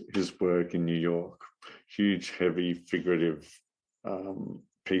experienced his work in New York, huge, heavy, figurative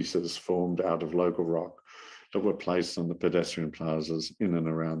pieces formed out of local rock that were placed on the pedestrian plazas in and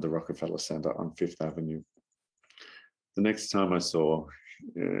around the Rockefeller Center on Fifth Avenue. The next time I saw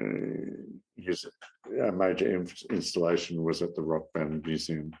a major installation was at the Rock Band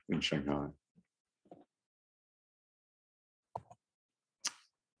Museum in Shanghai.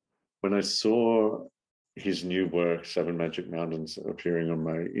 When I saw his new work, Seven Magic Mountains, appearing on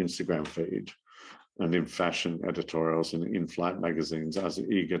my Instagram feed and in fashion editorials and in-flight magazines, I was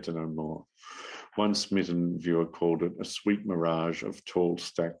eager to know more. One smitten viewer called it a sweet mirage of tall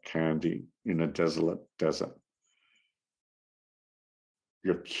stacked candy in a desolate desert.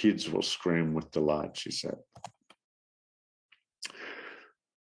 Your kids will scream with delight, she said.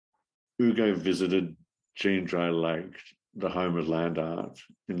 Ugo visited Jean Dry Lake, the home of land art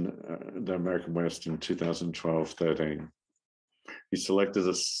in the American West, in 2012-13. He selected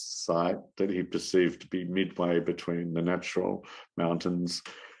a site that he perceived to be midway between the natural mountains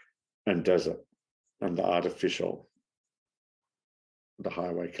and desert and the artificial, the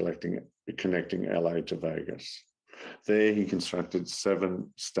highway connecting LA to Vegas. There he constructed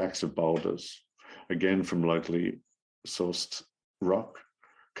 7 stacks of boulders, again from locally sourced rock,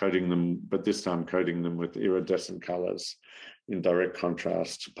 coating them, but this time coating them with iridescent colors in direct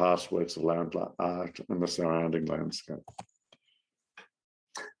contrast to past works of land art and the surrounding landscape.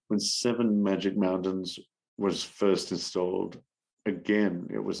 When Seven Magic Mountains was first installed, again,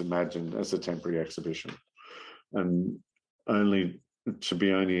 it was imagined as a temporary exhibition and only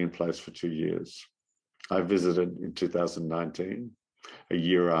in place for 2 years. I visited in 2019, a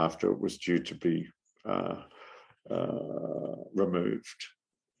year after it was due to be removed.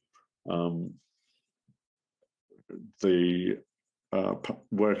 The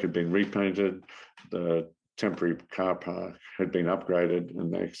work had been repainted, the temporary car park had been upgraded,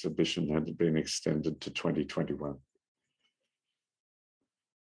 and the exhibition had been extended to 2021.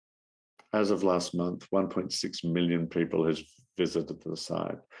 As of last month, 1.6 million people has visited the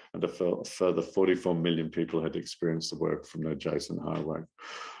site, and a further 44 million people had experienced the work from the adjacent highway.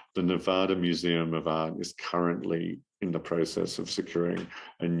 The Nevada Museum of Art is currently in the process of securing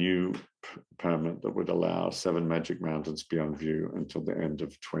a new permit that would allow Seven Magic Mountains beyond view until the end of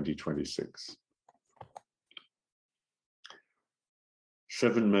 2026.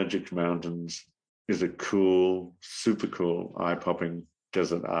 Seven Magic Mountains is a cool, super cool, eye-popping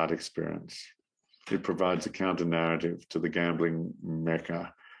desert art experience. It provides a counter-narrative to the gambling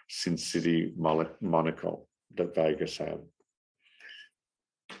mecca Sin City monocle that Vegas had.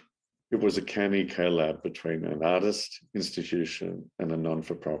 It was a canny collab between an artist, institution, and a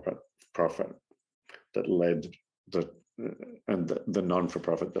non-for-profit that led the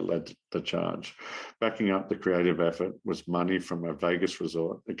non-for-profit that led the charge. Backing up the creative effort was money from a Vegas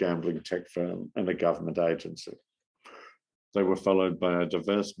resort, a gambling tech firm, and a government agency. They were followed by a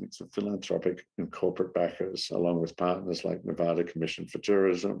diverse mix of philanthropic and corporate backers, along with partners like Nevada Commission for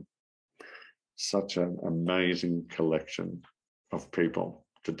Tourism. Such an amazing collection of people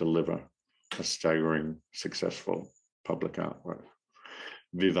to deliver a staggering, successful public artwork.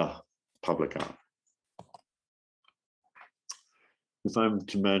 Viva public art. If I'm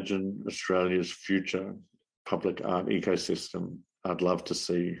to imagine Australia's future public art ecosystem, I'd love to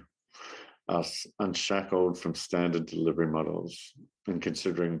see us unshackled from standard delivery models and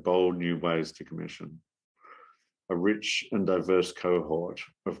considering bold new ways to commission. A rich and diverse cohort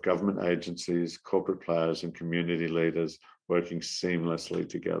of government agencies, corporate players, and community leaders working seamlessly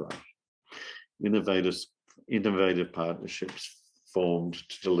together. Innovative partnerships formed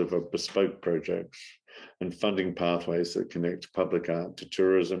to deliver bespoke projects and funding pathways that connect public art to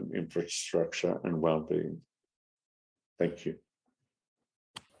tourism, infrastructure, and well-being. Thank you.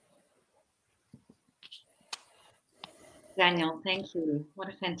 Daniel, thank you. What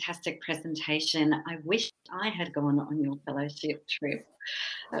a fantastic presentation. I wish I had gone on your fellowship trip.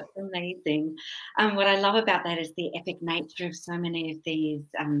 That's amazing. What I love about that is the epic nature of so many of these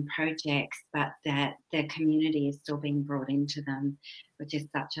projects, but that the community is still being brought into them, which is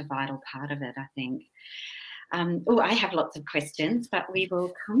such a vital part of it, I think. I have lots of questions, but we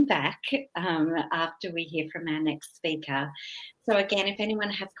will come back after we hear from our next speaker. So again, if anyone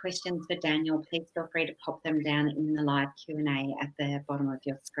has questions for Daniel, please feel free to pop them down in the live Q&A at the bottom of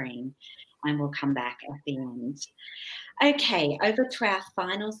your screen, and we'll come back at the end. Okay, over to our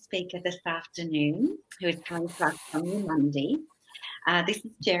final speaker this afternoon, who is coming to us from Monday. This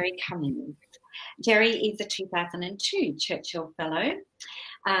is Gerry Cummins. Gerry is a 2002 Churchill Fellow.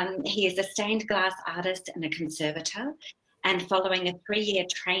 He is a stained glass artist and a conservator, and following a 3-year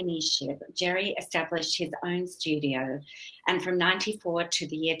traineeship, Gerry established his own studio, and from 94 to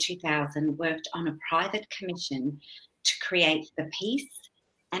the year 2000 worked on a private commission to create the Peace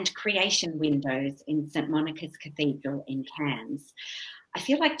and Creation windows in St Monica's Cathedral in Cairns. I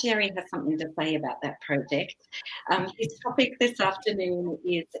feel like Gerry has something to say about that project. His topic this afternoon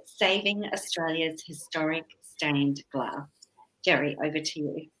is Saving Australia's Historic Stained Glass. Gerry, over to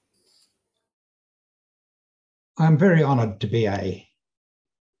you. I'm very honoured to be a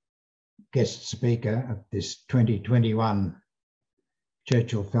guest speaker at this 2021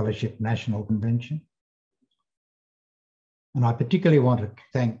 Churchill Fellowship National Convention. And I particularly want to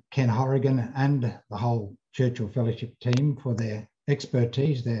thank Ken Horrigan and the whole Churchill Fellowship team for their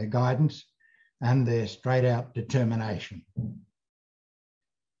expertise, their guidance, and their straight-out determination.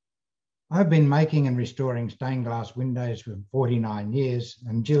 I've been making and restoring stained glass windows for 49 years,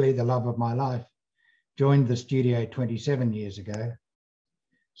 and Jilly, the love of my life, joined the studio 27 years ago.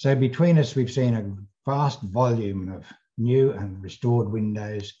 So between us, we've seen a vast volume of new and restored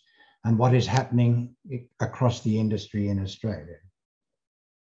windows and what is happening across the industry in Australia.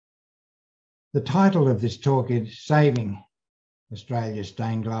 The title of this talk is Saving Australia's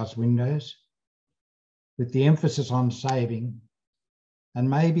Stained Glass Windows, with the emphasis on saving. And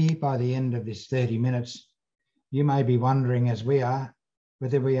maybe by the end of this 30 minutes, you may be wondering, as we are,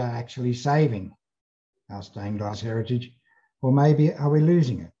 whether we are actually saving our stained glass heritage, or maybe are we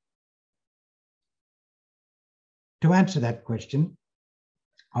losing it? To answer that question,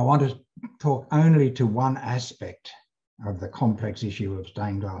 I want to talk only to one aspect of the complex issue of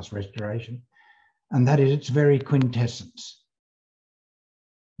stained glass restoration, and that is its very quintessence: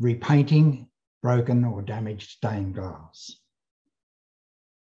 repainting broken or damaged stained glass.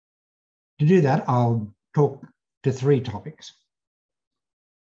 To do that, I'll talk to 3 topics.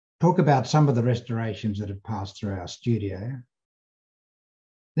 Talk about some of the restorations that have passed through our studio.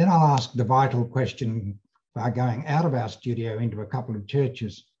 Then I'll ask the vital question by going out of our studio into a couple of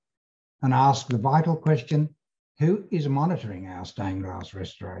churches and ask the vital question, who is monitoring our stained glass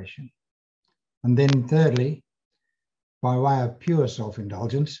restoration? And then thirdly, by way of pure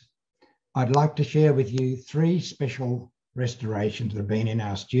self-indulgence, I'd like to share with you 3 special restorations that have been in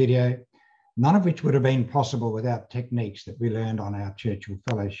our studio, none of which would have been possible without techniques that we learned on our Churchill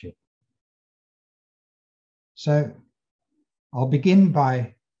Fellowship. So I'll begin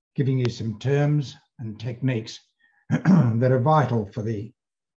by giving you some terms and techniques that are vital for the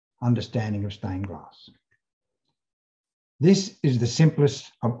understanding of stained glass. This is the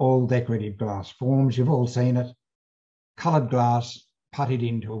simplest of all decorative glass forms. You've all seen it. Coloured glass puttied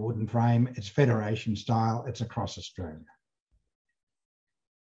into a wooden frame. It's Federation style. It's across Australia.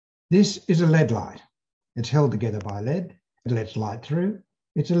 This is a lead light. It's held together by lead. It lets light through.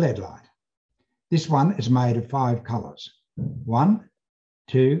 It's a lead light. This one is made of 5 colours. 1,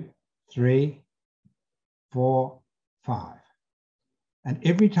 2, 3, 4, 5. And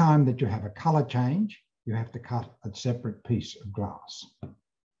every time that you have a colour change, you have to cut a separate piece of glass.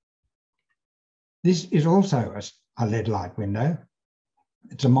 This is also a lead light window.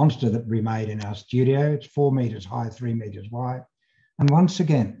 It's a monster that we made in our studio. It's 4 metres high, 3 metres wide. And once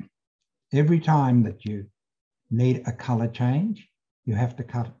again, every time that you need a colour change, you have to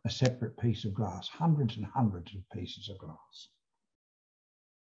cut a separate piece of glass, hundreds and hundreds of pieces of glass.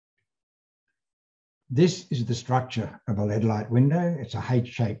 This is the structure of a lead light window. It's a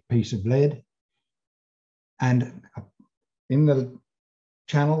H-shaped piece of lead. And in the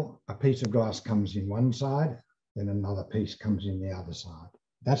channel, a piece of glass comes in one side, then another piece comes in the other side.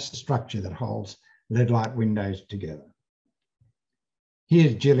 That's the structure that holds lead light windows together.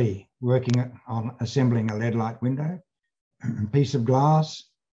 Here's Gerry working on assembling a lead light window. Piece of glass,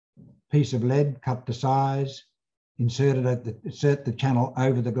 piece of lead cut to size, insert the channel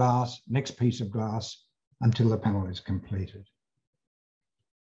over the glass, next piece of glass, until the panel is completed.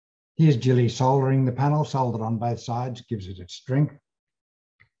 Here's Gerry soldering the panel, soldered on both sides, gives it its strength.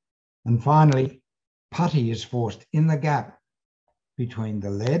 And finally, putty is forced in the gap between the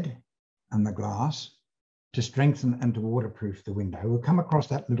lead and the glass to strengthen and to waterproof the window. We'll come across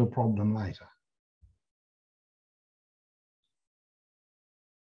that little problem later.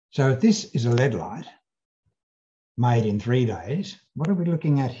 So if this is a lead light made in 3 days, what are we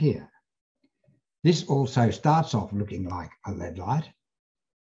looking at here? This also starts off looking like a lead light.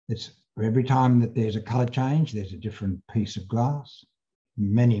 It's every time that there's a colour change, there's a different piece of glass,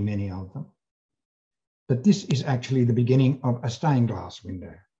 many, many of them. But this is actually the beginning of a stained glass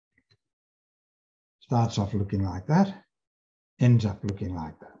window. Starts off looking like that, ends up looking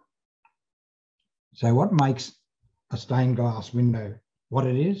like that. So what makes a stained glass window what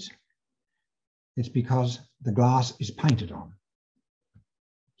it is? It's because the glass is painted on.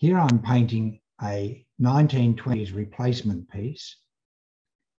 Here I'm painting a 1920s replacement piece.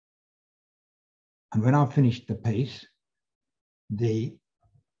 And when I've finished the piece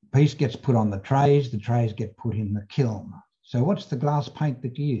gets put on the trays get put in the kiln. So what's the glass paint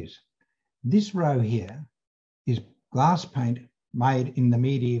that you use? This row here is glass paint made in the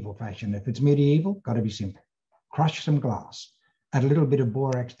medieval fashion. If it's medieval, got to be simple. Crush some glass. Add a little bit of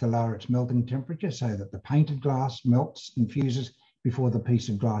borax to lower its melting temperature so that the painted glass melts and fuses before the piece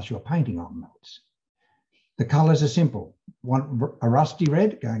of glass you're painting on melts. The colours are simple. Want a rusty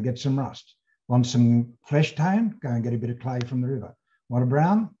red? Go and get some rust. Want some flesh tone? Go and get a bit of clay from the river. Want a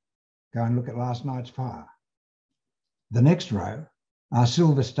brown? Go and look at last night's fire. The next row are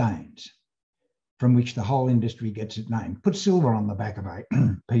silver stains, from which the whole industry gets its name. Put silver on the back of a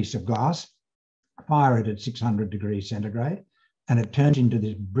piece of glass, fire it at 600 degrees centigrade, and it turns into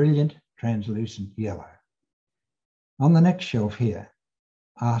this brilliant translucent yellow. On the next shelf here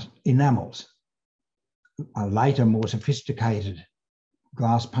are enamels, a later, more sophisticated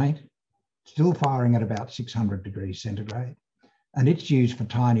glass paint, still firing at about 600 degrees centigrade, and it's used for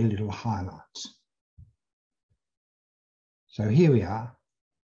tiny little highlights. So here we are,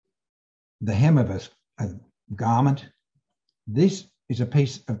 the hem of a garment. This is a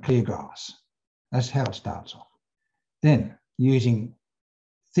piece of clear glass. That's how it starts off. Then, using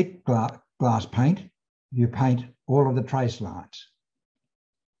thick glass paint, you paint all of the trace lines.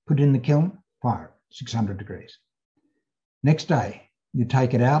 Put it in the kiln, fire it, 600 degrees. Next day, you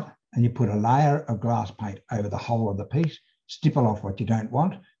take it out and you put a layer of glass paint over the whole of the piece, stipple off what you don't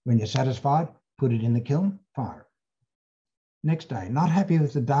want. When you're satisfied, put it in the kiln, fire it. Next day, not happy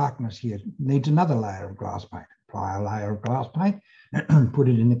with the darkness here, needs another layer of glass paint. Apply a layer of glass paint, put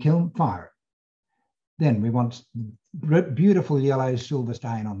it in the kiln, fire it. Then we want beautiful yellow silver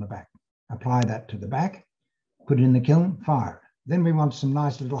stain on the back. Apply that to the back, put it in the kiln, fire it. Then we want some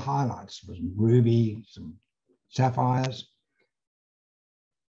nice little highlights, some ruby, some sapphires.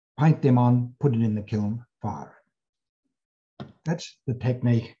 Paint them on, put it in the kiln, fire it. That's the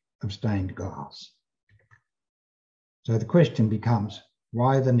technique of stained glass. So the question becomes,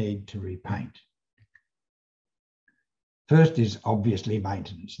 why the need to repaint? First is obviously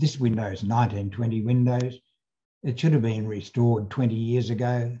maintenance. This window is 1920 windows. It should have been restored 20 years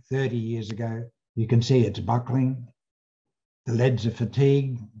ago, 30 years ago. You can see it's buckling. The leads are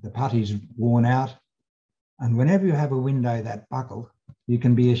fatigued, the putty's worn out. And whenever you have a window that buckled, you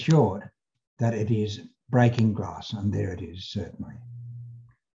can be assured that it is breaking glass, and there it is, certainly.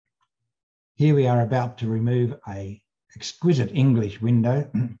 Here we are about to remove an exquisite English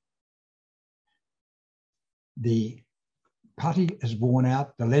window. The putty is worn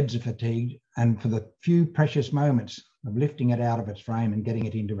out, the leads are fatigued, and for the few precious moments of lifting it out of its frame and getting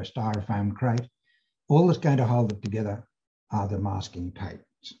it into a styrofoam crate, all that's going to hold it together are the masking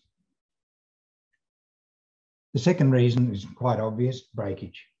tapes. The second reason is quite obvious,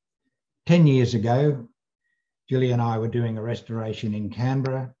 breakage. 10 years ago, Julie and I were doing a restoration in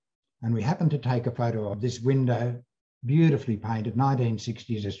Canberra, and we happened to take a photo of this window, beautifully painted,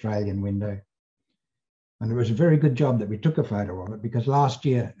 1960s Australian window. And it was a very good job that we took a photo of it, because last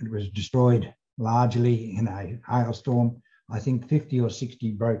year it was destroyed largely in a hailstorm. I think 50 or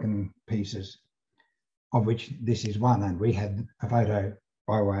 60 broken pieces, of which this is one, and we had a photo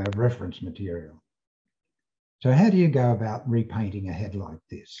by way of reference material. So how do you go about repainting a head like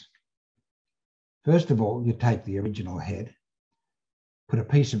this? First of all, you take the original head, put a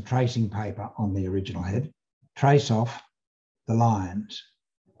piece of tracing paper on the original head, trace off the lines.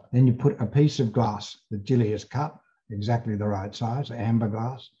 Then you put a piece of glass that Julie has cut, exactly the right size, amber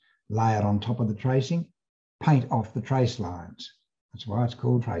glass, lay it on top of the tracing, paint off the trace lines. That's why it's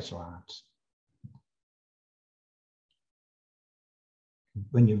called trace lines.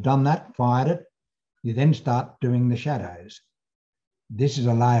 When you've done that, fired it, you then start doing the shadows. This is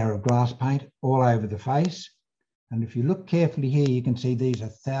a layer of glass paint all over the face. And if you look carefully here, you can see these are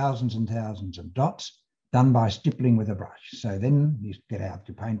thousands and thousands of dots done by stippling with a brush. So then you get out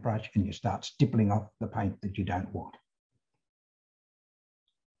your paintbrush and you start stippling off the paint that you don't want.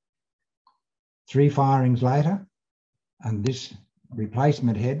 3 firings later, and this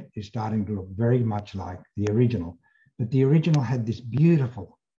replacement head is starting to look very much like the original. But the original had this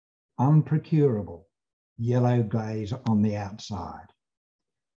beautiful, unprocurable yellow glaze on the outside.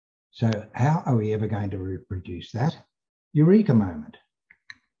 So how are we ever going to reproduce that? Eureka moment.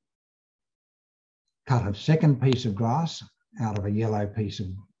 Cut a second piece of glass out of a yellow piece of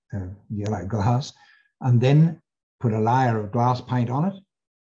yellow glass, and then put a layer of glass paint on it,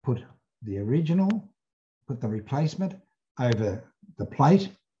 put the original, put the replacement over the plate,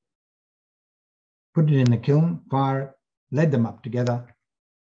 put it in the kiln, fire it, lead them up together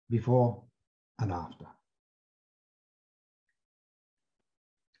before and after.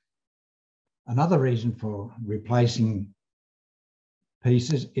 Another reason for replacing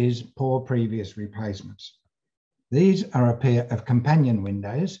pieces is poor previous replacements. These are a pair of companion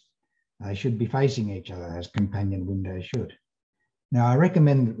windows. They should be facing each other as companion windows should. Now, I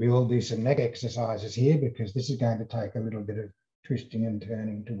recommend that we all do some neck exercises here, because this is going to take a little bit of twisting and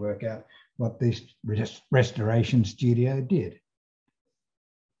turning to work out what this restoration studio did.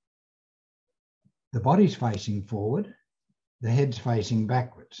 The body's facing forward, the head's facing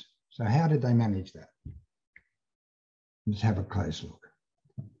backwards. So how did they manage that? Let's have a close look.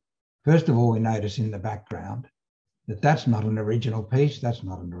 First of all, we notice in the background that that's not an original piece, that's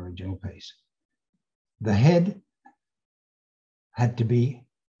not an original piece. The head had to be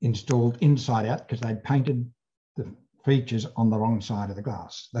installed inside out because they'd painted the features on the wrong side of the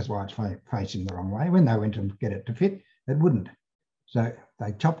glass. That's why it's facing the wrong way. When they went to get it to fit, it wouldn't. So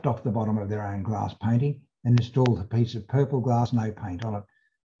they chopped off the bottom of their own glass painting and installed a piece of purple glass, no paint on it.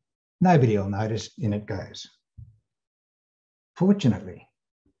 Nobody will notice, in it goes. Fortunately,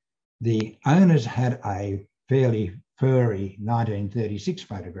 the owners had a fairly furry 1936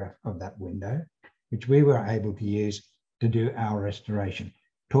 photograph of that window, which we were able to use to do our restoration.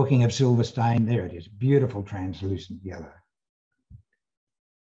 Talking of silver stain, there it is, beautiful translucent yellow.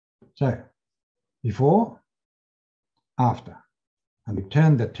 So, before, after. And we've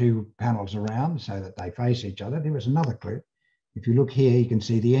turned the 2 panels around so that they face each other. There was another clue. If you look here, you can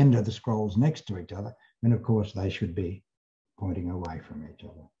see the end of the scrolls next to each other, and of course they should be pointing away from each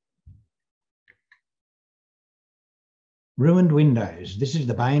other. Ruined windows. This is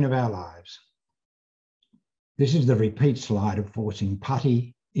the bane of our lives. This is the repeat slide of forcing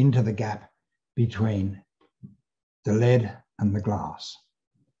putty into the gap between the lead and the glass.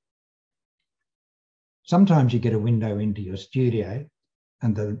 Sometimes you get a window into your studio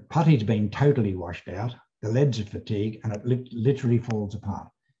and the putty's been totally washed out, the leads are fatigued, and it literally falls apart.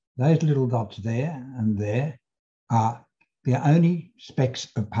 Those little dots there and there are the only specks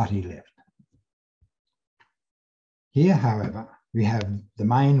of putty left. Here, however, we have the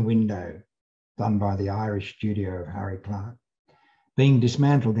main window done by the Irish studio of Harry Clark being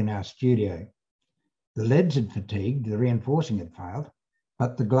dismantled in our studio. The leads had fatigued, the reinforcing had failed,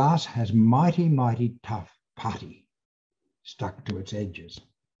 but the glass has mighty, mighty tough putty stuck to its edges.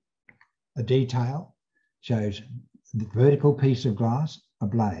 A detail shows the vertical piece of glass, a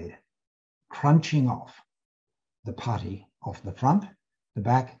blade, crunching off the putty off the front, the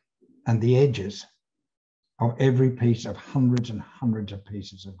back, and the edges of every piece of hundreds and hundreds of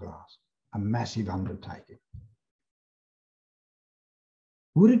pieces of glass. A massive undertaking.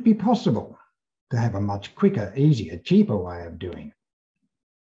 Would it be possible to have a much quicker, easier, cheaper way of doing it?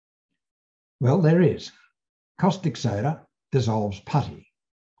 Well, there is. Caustic soda dissolves putty.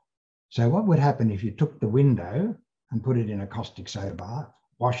 So what would happen if you took the window and put it in a caustic soda bath,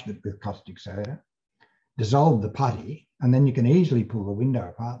 washed it with caustic soda, dissolved the putty, and then you can easily pull the window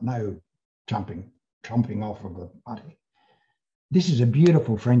apart, no chomping off of the putty. This is a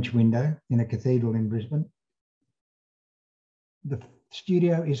beautiful French window in a cathedral in Brisbane. The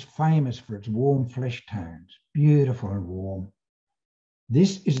studio is famous for its warm flesh tones, beautiful and warm.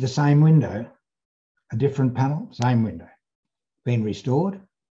 This is the same window, a different panel, same window, been restored.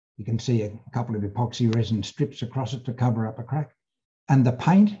 You can see a couple of epoxy resin strips across it to cover up a crack. And the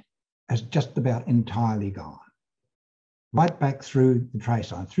paint has just about entirely gone. Right back through the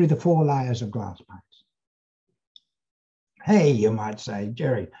trace line, through the 4 layers of glass paints. Hey, you might say,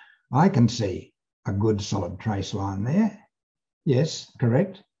 Gerry, I can see a good solid trace line there. Yes,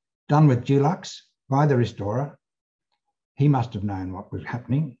 correct. Done with Dulux by the restorer. He must have known what was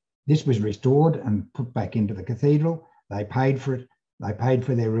happening. This was restored and put back into the cathedral. They paid for it. They paid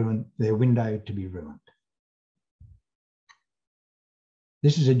for their window to be ruined.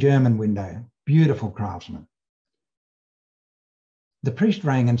 This is a German window, beautiful craftsman. The priest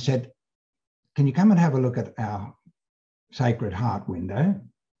rang and said, can you come and have a look at our Sacred Heart window?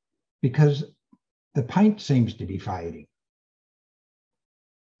 Because the paint seems to be fading.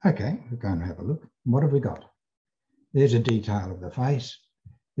 Okay, we'll go and have a look. What have we got? There's a detail of the face.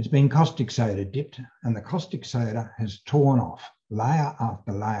 It's been caustic soda dipped, and the caustic soda has torn off layer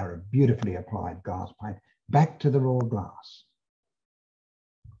after layer of beautifully applied glass paint back to the raw glass.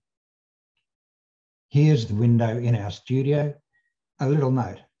 Here's the window in our studio. A little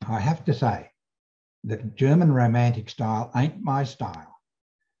note, I have to say, the German romantic style ain't my style,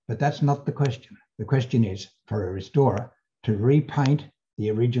 but that's not the question. The question is for a restorer to repaint the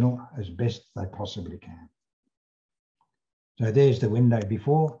original as best they possibly can. So there's the window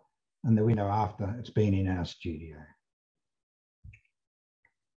before and the window after it's been in our studio.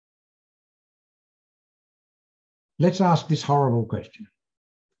 Let's ask this horrible question.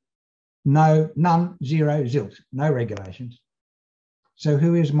 No, none, zero, zilch, no regulations. So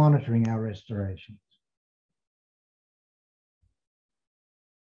who is monitoring our restorations?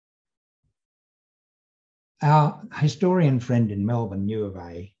 Our historian friend in Melbourne knew of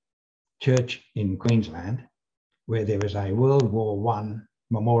a church in Queensland where there was a World War I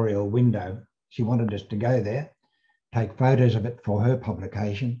memorial window. She wanted us to go there, take photos of it for her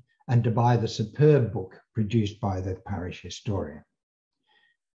publication, and to buy the superb book produced by the parish historian.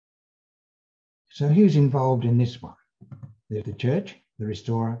 So who's involved in this one? There's the church, the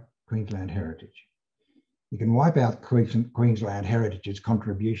restorer, Queensland Heritage. You can wipe out Queensland Heritage's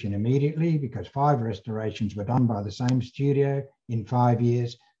contribution immediately because 5 restorations were done by the same studio in 5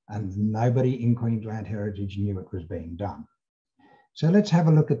 years and nobody in Queensland Heritage knew it was being done. So let's have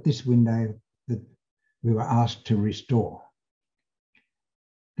a look at this window that we were asked to restore.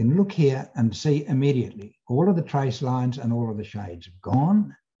 You can look here and see immediately all of the trace lines and all of the shades have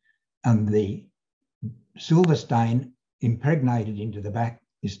gone, and the silver stain impregnated into the back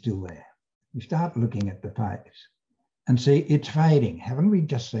is still there. We start looking at the face and see it's fading. Haven't we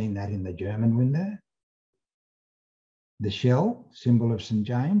just seen that in the German window? The shell, symbol of St.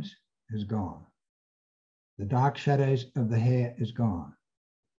 James, is gone. The dark shadows of the hair is gone.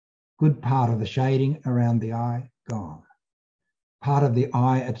 Good part of the shading around the eye, gone. Part of the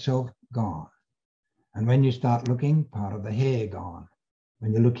eye itself, gone. And when you start looking, part of the hair gone.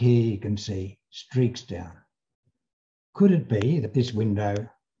 When you look here, you can see streaks down. Could it be that this window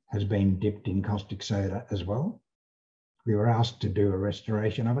has been dipped in caustic soda as well? We were asked to do a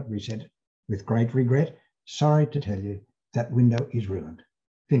restoration of it. We said, with great regret, sorry to tell you, that window is ruined.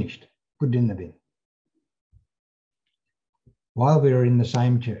 Finished. Put it in the bin. While we were in the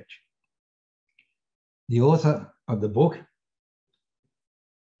same church, the author of the book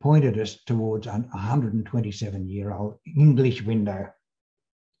pointed us towards an 127-year-old English window.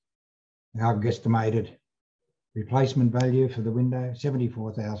 Our guesstimated replacement value for the window,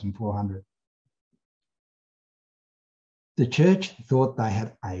 $74,400. The church thought they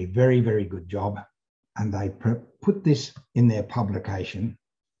had a very, very good job, and they put this in their publication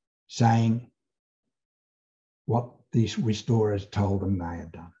saying what these restorers told them they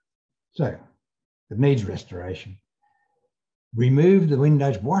had done. So it needs restoration. Remove the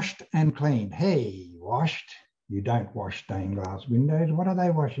windows, washed and cleaned. Hey, washed? You don't wash stained glass windows. What are they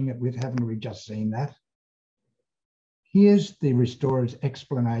washing it with? Haven't we just seen that? Here's the restorer's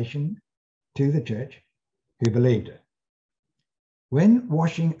explanation to the church, who believed it. When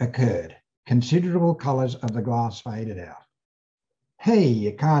washing occurred, considerable colours of the glass faded out. Hey,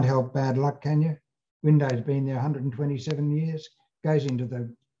 you can't help bad luck, can you? Window's been there 127 years, goes into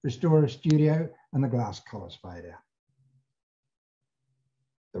the restorer studio and the glass colours fade out.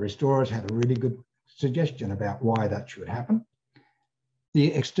 The restorers had a really good suggestion about why that should happen.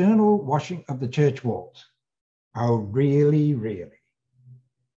 The external washing of the church walls. Oh, really, really?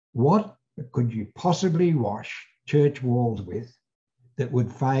 What could you possibly wash church walls with that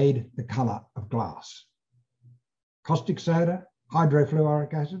would fade the colour of glass? Caustic soda,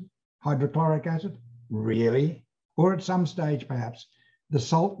 hydrofluoric acid, hydrochloric acid? Really? Or at some stage, perhaps, the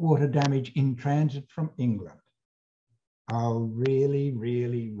saltwater damage in transit from England? Oh, really,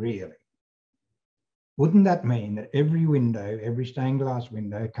 really, really? Wouldn't that mean that every window, every stained glass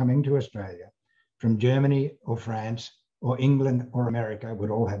window coming to Australia from Germany or France or England or America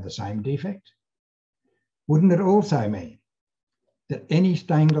would all have the same defect? Wouldn't it also mean that any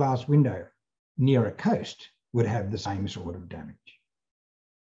stained glass window near a coast would have the same sort of damage?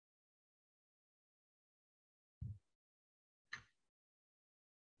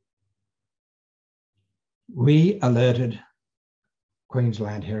 We alerted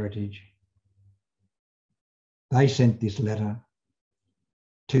Queensland Heritage. They sent this letter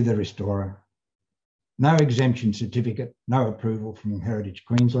to the restorer. No exemption certificate, no approval from Heritage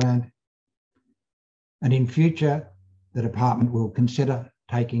Queensland. And in future, the department will consider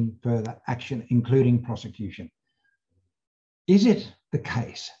taking further action, including prosecution. Is it the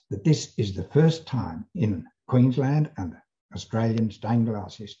case that this is the first time in Queensland and Australian stained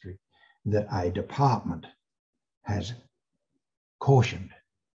glass history that a department has cautioned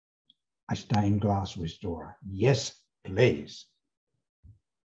a stained glass restorer? Yes, please.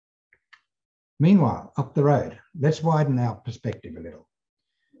 Meanwhile, up the road, let's widen our perspective a little.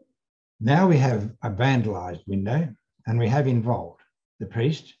 Now we have a vandalised window and we have involved the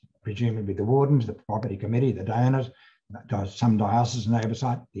priest, presumably the wardens, the property committee, the donors, some diocesan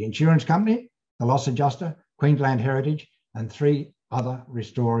oversight, the insurance company, the loss adjuster, Queensland Heritage, and 3 other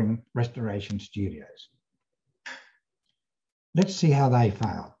restoration studios. Let's see how they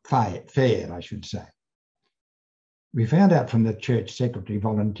fared, I should say. We found out from the church secretary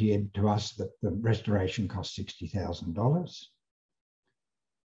volunteered to us that the restoration cost $60,000.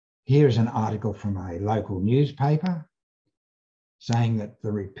 Here is an article from a local newspaper saying that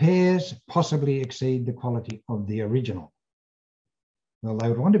the repairs possibly exceed the quality of the original. Well, they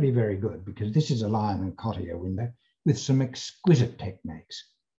would want to be very good because this is a Lion and Cottier window with some exquisite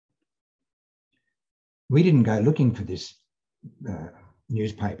techniques. We didn't go looking for this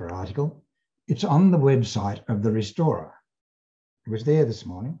newspaper article. It's on the website of the restorer. It was there this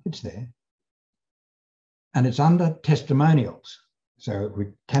morning. It's there. And it's under testimonials. So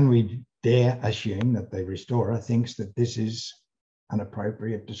can we dare assume that the restorer thinks that this is an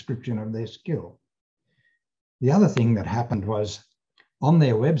appropriate description of their skill? The other thing that happened was on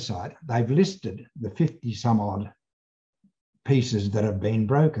their website, they've listed the 50 some odd pieces that have been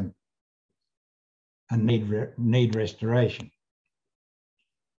broken and need restoration,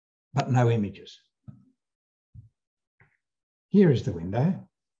 but no images. Here is the window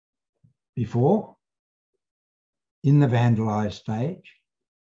before, in the vandalised stage,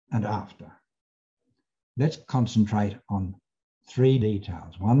 and after. Let's concentrate on 3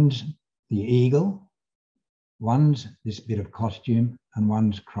 details. One's the eagle, one's this bit of costume, and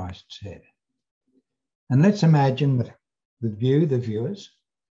one's Christ's head. And let's imagine that the viewers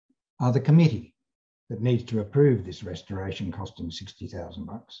are the committee that needs to approve this restoration costing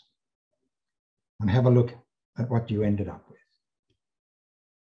 $60,000, and have a look at what you ended up with.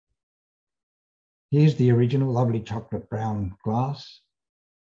 Here's the original lovely chocolate brown glass,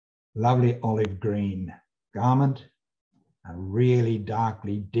 lovely olive green garment, and really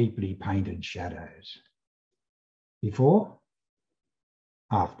darkly, deeply painted shadows. Before,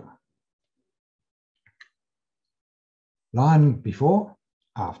 after. Lion before,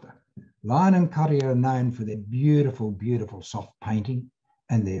 after. Lion and Cottier are known for their beautiful, beautiful soft painting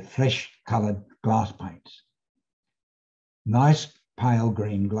and their flesh-coloured glass paints. Nice pale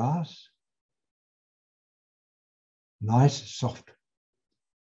green glass, nice soft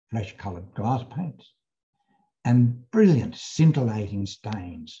flesh-coloured glass paints, and brilliant scintillating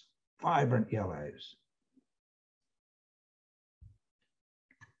stains, vibrant yellows.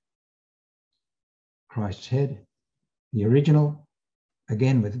 Christ's head, the original,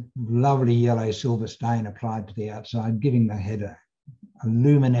 again with lovely yellow silver stain applied to the outside, giving the head a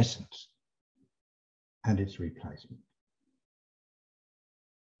luminescence, and its replacement.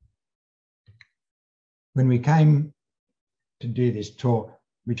 When we came to do this talk,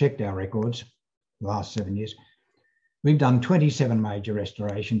 we checked our records the last 7 years. We've done 27 major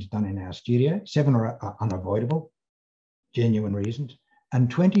restorations done in our studio. 7 are unavoidable. genuine reasons, and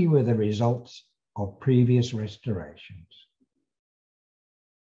 20 were the results of previous restorations.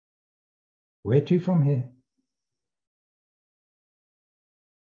 Where to from here?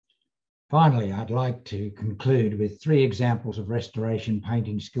 Finally, I'd like to conclude with 3 examples of restoration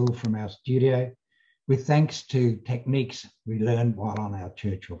painting skill from our studio, with thanks to techniques we learned while on our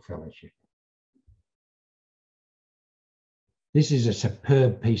Churchill Fellowship. This is a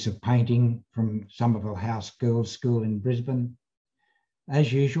superb piece of painting from Somerville House Girls' School in Brisbane.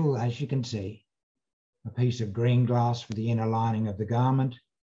 As usual, as you can see, a piece of green glass for the inner lining of the garment,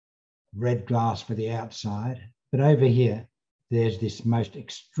 red glass for the outside, but over here, there's this most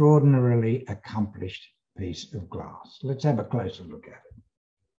extraordinarily accomplished piece of glass. Let's have a closer look at it.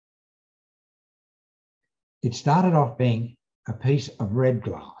 It started off being a piece of red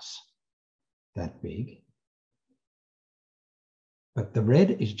glass, that big, but the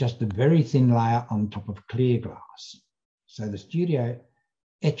red is just a very thin layer on top of clear glass. So the studio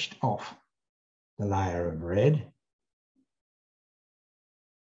etched off the layer of red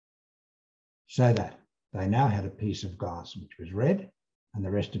so that they now had a piece of glass which was red and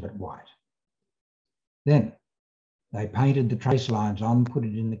the rest of it white. Then they painted the trace lines on, put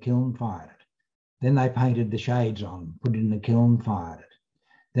it in the kiln, fired it. Then they painted the shades on, put it in the kiln, fired it.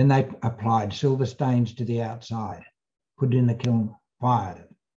 Then they applied silver stains to the outside, put it in the kiln, fired it.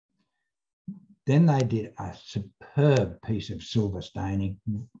 Then they did a superb piece of silver staining,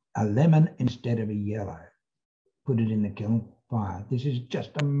 a lemon instead of a yellow, put it in the kiln, fired. This is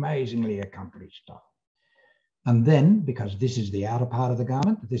just amazingly accomplished stuff. And then, because this is the outer part of the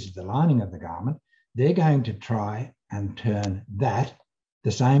garment, this is the lining of the garment, they're going to try and turn that,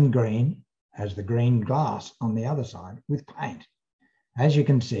 the same green as the green glass on the other side, with paint. As you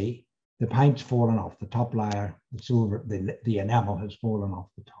can see, the paint's fallen off the top layer, the silver, the enamel has fallen off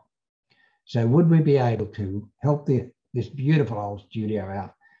the top. So would we be able to help this beautiful old studio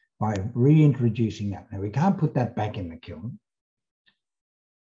out by reintroducing that? Now, we can't put that back in the kiln.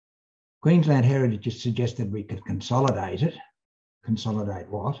 Queensland Heritage has suggested we could consolidate it. Consolidate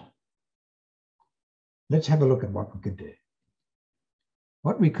what? Let's have a look at what we could do.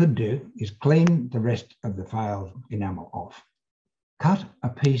 What we could do is clean the rest of the failed enamel off. Cut a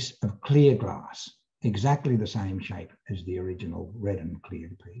piece of clear glass, exactly the same shape as the original red and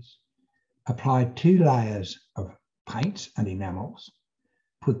clear piece. Apply 2 layers of paints and enamels.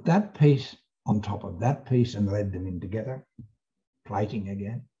 Put that piece on top of that piece and lead them in together. Plating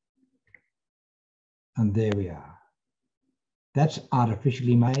again. And there we are. That's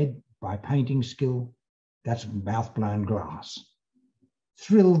artificially made by painting skill. That's mouth-blown glass.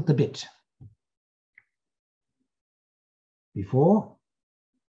 Thrilled to bits. Before,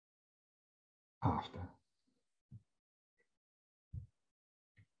 after.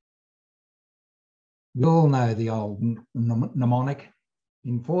 We all know the old mnemonic.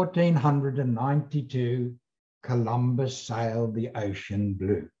 In 1492, Columbus sailed the ocean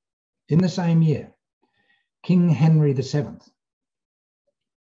blue. In the same year, King Henry VII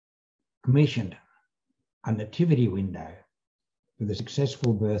commissioned a nativity window for the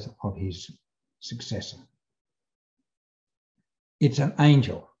successful birth of his successor. It's an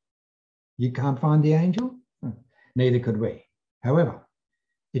angel. You can't find the angel? Neither could we. However,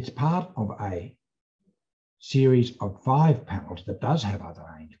 it's part of a series of 5 panels that does have other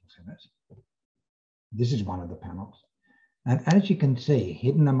angels in it. This is one of the panels. And as you can see,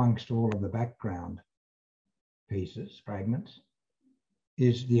 hidden amongst all of the background pieces, fragments,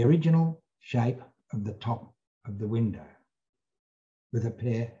 is the original shape of the top of the window with a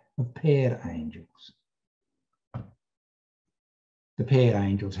pair of paired angels. The paired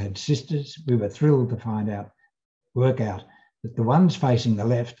angels had sisters. We were thrilled to work out that the ones facing the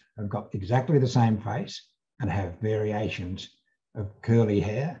left have got exactly the same face and have variations of curly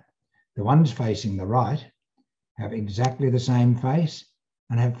hair. The ones facing the right have exactly the same face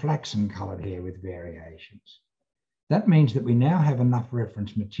and have flaxen coloured hair with variations. That means that we now have enough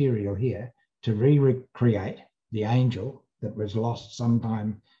reference material here to recreate the angel that was lost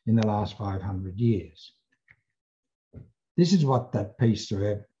sometime in the last 500 years. This is what that piece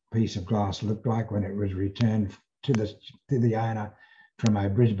of glass looked like when it was returned to the owner from a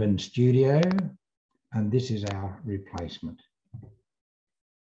Brisbane studio, and this is our replacement.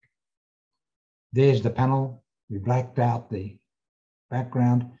 There's the panel. We blacked out the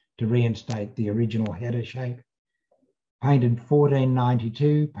background to reinstate the original header shape. Painted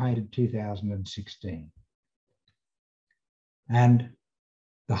 1492, painted 2016. And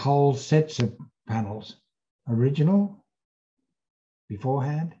the whole sets of panels, original,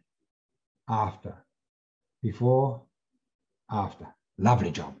 beforehand, after, before, after.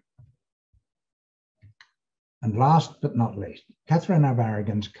 Lovely job. And last but not least, Catherine of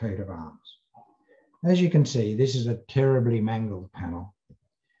Aragon's coat of arms. As you can see, this is a terribly mangled panel,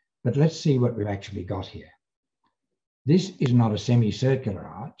 but let's see what we've actually got here. This is not a semicircular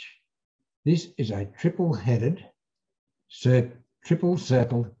arch. This is a triple-headed,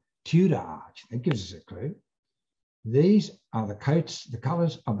 triple-circled Tudor arch. That gives us a clue. These are the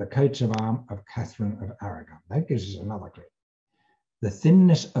colours of the coats of arms of Catherine of Aragon. That gives us another clue. The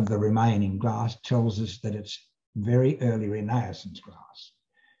thinness of the remaining glass tells us that it's very early Renaissance glass.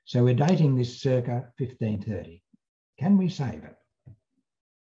 So we're dating this circa 1530. Can we save it?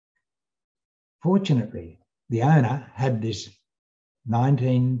 Fortunately, the owner had this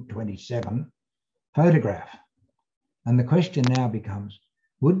 1927 photograph. And the question now becomes,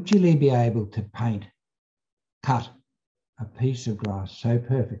 would Gerry be able to cut a piece of glass so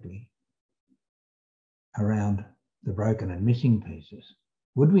perfectly around the broken and missing pieces?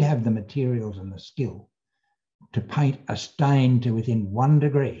 Would we have the materials and the skill to paint a stain to within 1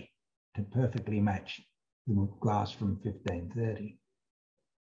 degree to perfectly match the glass from 1530?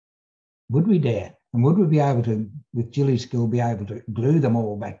 Would we dare? And would we be able to, with Gerry's skill, be able to glue them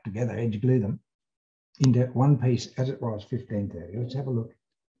all back together, edge glue them into one piece as it was 1530? Let's have a look.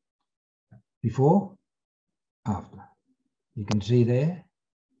 Before, after. You can see there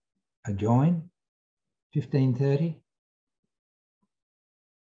a join, 1530,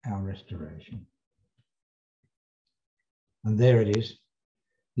 our restoration. And there it is.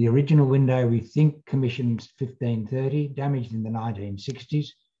 The original window, we think, commissioned 1530, damaged in the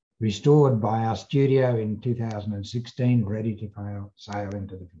 1960s, restored by our studio in 2016, ready to sail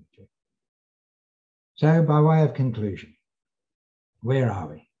into the future. So by way of conclusion, where are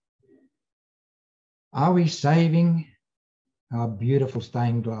we? Are we saving our beautiful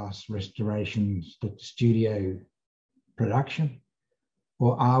stained glass restorations, the studio production,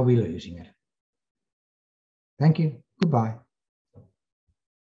 or are we losing it? Thank you. Goodbye.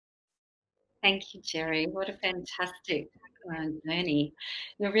 Thank you, Gerry. What a fantastic journey.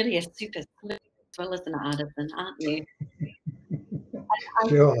 You're really a super sleuth as well as an artisan, aren't you?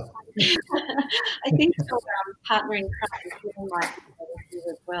 Sure. I think your partner in crime might be with you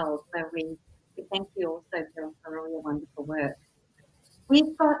as well. So we thank you also, Gerry, for all your wonderful work.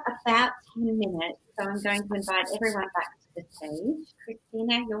 We've got about 10 minutes, so I'm going to invite everyone back to the stage.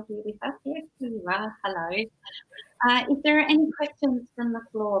 Christina, you're here with us. Yes, here you are. Hello. If there are any questions from the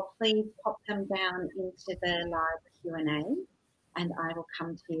floor, please pop them down into the live Q&A and I will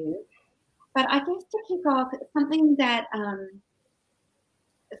come to you. But I guess to kick off, something that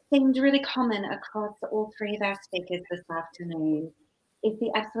seemed really common across all three of our speakers this afternoon is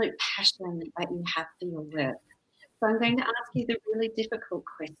the absolute passion that you have for your work. So I'm going to ask you the really difficult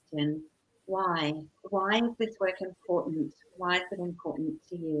question, why? Why is this work important? Why is it important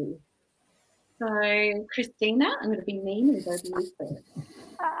to you? So, Christina, I'm going to be mean and go to you first.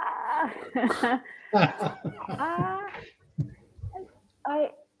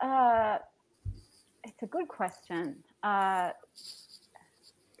 It's a good question.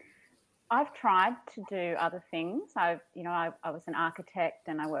 I've tried to do other things. I was an architect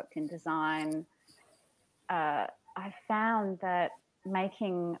and I worked in design. I found that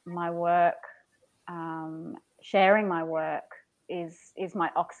making my work, sharing my work is my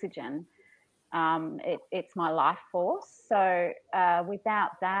oxygen. It's my life force. So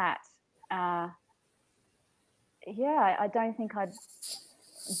without that, I don't think I'd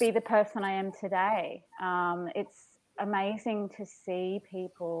be the person I am today. It's amazing to see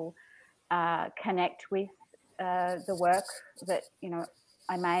people connect with the work that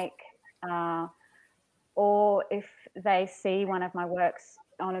I make, or if they see one of my works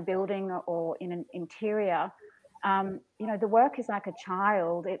on a building or in an interior. The work is like a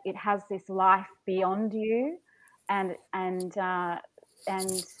child. It has this life beyond you, and it's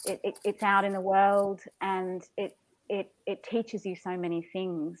out in the world, and it teaches you so many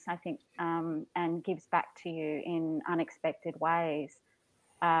things, I think, and gives back to you in unexpected ways.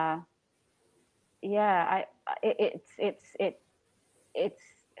 It's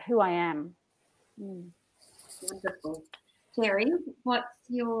who I am. Wonderful. Gerry, what's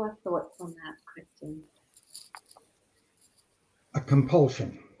your thoughts on that question? A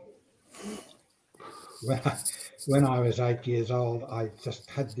compulsion. When I was 8 years old, I just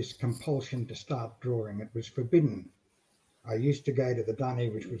had this compulsion to start drawing. It was forbidden. I used to go to the dunny,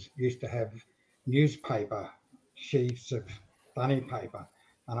 which used to have newspaper sheets of dunny paper,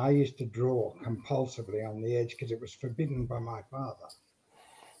 and I used to draw compulsively on the edge because it was forbidden by my father.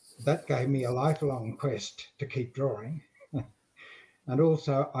 That gave me a lifelong quest to keep drawing, and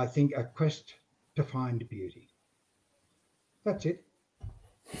also, I think, a quest to find beauty. That's it.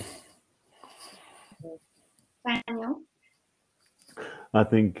 Daniel? I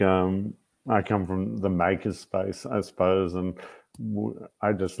think I come from the maker space, I suppose, and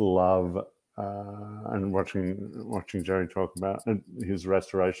I just love and watching Gerry talk about his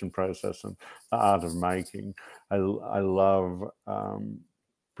restoration process and the art of making. I love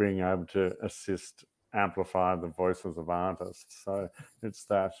being able to assist amplify the voices of artists. So it's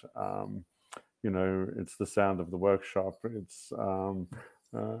that it's the sound of the workshop. It's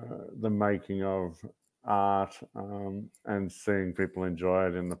the making of art and seeing people enjoy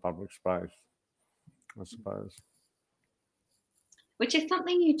it in the public space, I suppose. Which is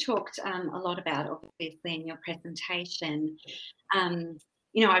something you talked a lot about, obviously, in your presentation.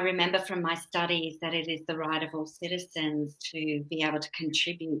 I remember from my studies that it is the right of all citizens to be able to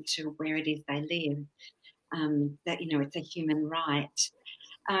contribute to where it is they live, that, it's a human right.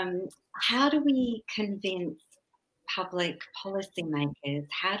 How do we convince public policymakers?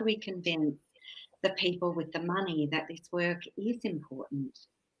 How do we convince the people with the money that this work is important?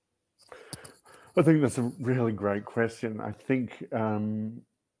 I think that's a really great question. I think,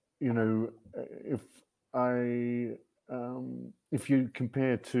 if you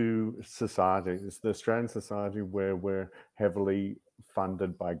compare two societies, the Australian society where we're heavily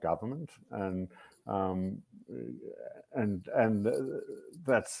funded by government and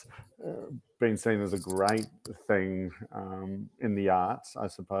that's been seen as a great thing in the arts, I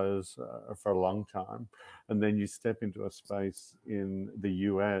suppose, for a long time. And then you step into a space in the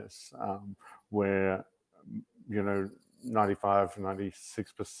US where, 95,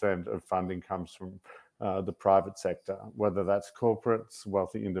 96% of funding comes from the private sector, whether that's corporates,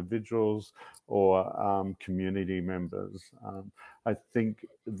 wealthy individuals, or community members. I think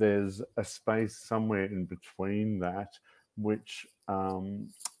there's a space somewhere in between that which allows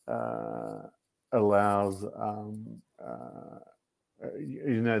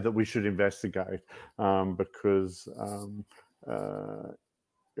that we should investigate because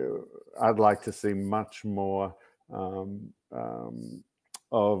I'd like to see much more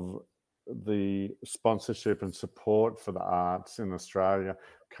of the sponsorship and support for the arts in Australia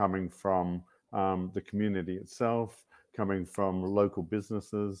coming from the community itself, coming from local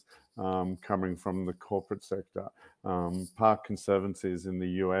businesses, coming from the corporate sector. Park conservancies in the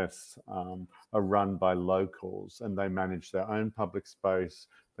US are run by locals and they manage their own public space.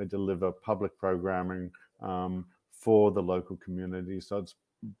 They deliver public programming for the local community. So it's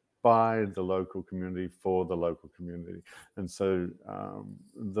by the local community for the local community. And so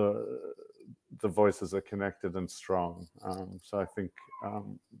the voices are connected and strong. So I think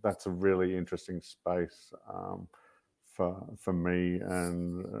that's a really interesting space for me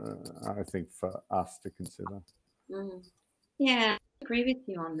and I think for us to consider. Yeah, I agree with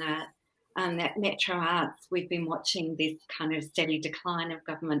you on that. That Metro Arts, we've been watching this kind of steady decline of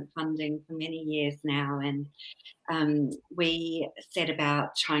government funding for many years now, and we set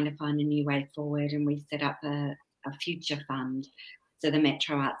about trying to find a new way forward, and we set up a future fund, so the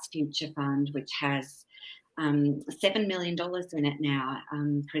Metro Arts Future Fund, which has $7 million in it now,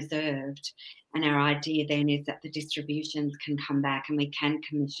 preserved. And our idea then is that the distributions can come back and we can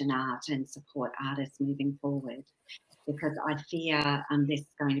commission art and support artists moving forward. Because I fear there's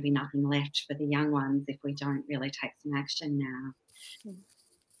going to be nothing left for the young ones if we don't really take some action now.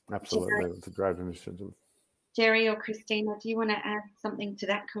 Absolutely, it's a great initiative. Gerry or Christina, do you want to add something to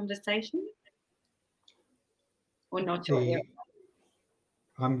that conversation? Or not?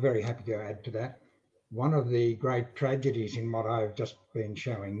 I'm very happy to add to that. One of the great tragedies in what I've just been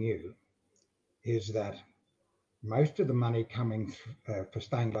showing you is that most of the money coming for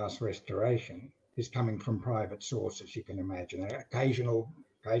stained glass restoration is coming from private sources, you can imagine. Occasional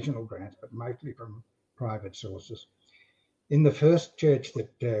grants, but mostly from private sources. In the first church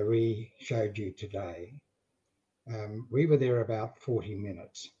that we showed you today, we were there about 40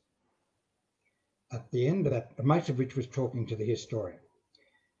 minutes. At the end of that, most of which was talking to the historian.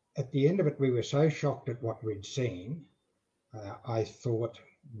 At the end of it, we were so shocked at what we'd seen. I thought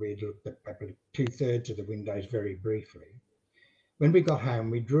we'd looked at probably 2/3 of the windows very briefly. When we got home,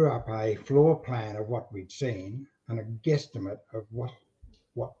 we drew up a floor plan of what we'd seen and a guesstimate of what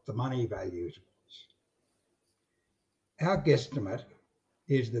the money values was. Our guesstimate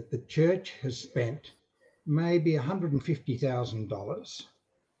is that the church has spent maybe $150,000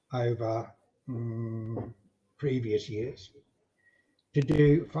 over previous years to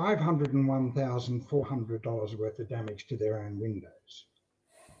do $501,400 worth of damage to their own windows.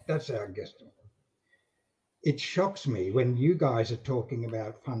 That's our guesstimate. It shocks me when you guys are talking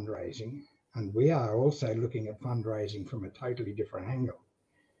about fundraising, and we are also looking at fundraising from a totally different angle,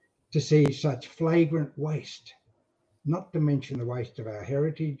 to see such flagrant waste, not to mention the waste of our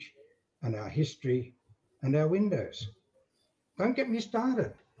heritage and our history and our windows. Don't get me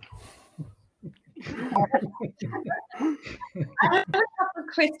started. I have a couple of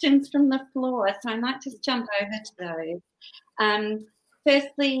questions from the floor, so I might just jump over to those.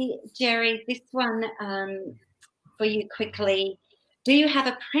 Firstly, Gerry, this one for you quickly. Do you have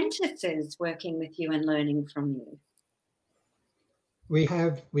apprentices working with you and learning from you? We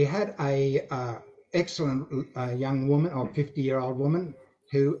had a excellent young woman, or 50-year-old woman,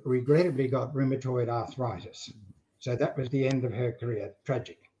 who regrettably got rheumatoid arthritis. So that was the end of her career.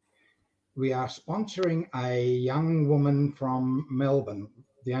 Tragic. We are sponsoring a young woman from Melbourne,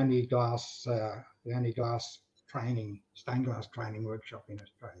 the only stained glass training workshop in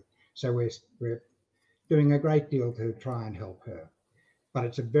Australia. So we're doing a great deal to try and help her. But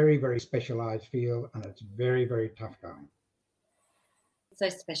it's a very, very specialised field, and it's very, very tough going. So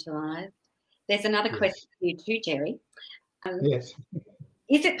specialised. There's another question for you too, Gerry. Yes.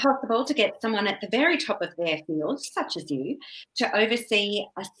 Is it possible to get someone at the very top of their field, such as you, to oversee,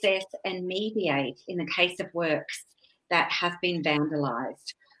 assess and mediate in the case of works that have been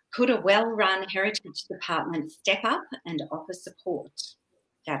vandalised? Could a well-run heritage department step up and offer support?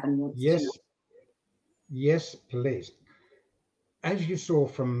 Gavin wants to know. Yes, please. As you saw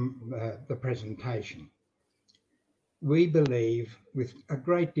from the presentation, we believe with a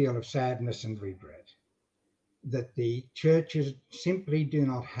great deal of sadness and regret that the churches simply do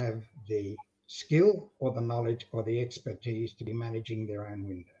not have the skill or the knowledge or the expertise to be managing their own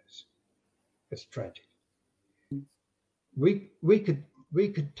windows. It's tragic. We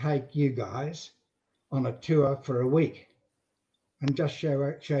could take you guys on a tour for a week and just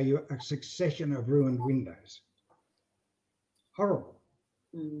show you a succession of ruined windows. Horrible.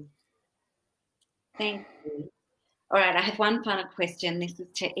 Thank you. All right, I have one final question. This is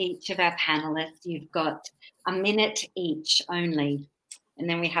to each of our panellists. You've got a minute each only, and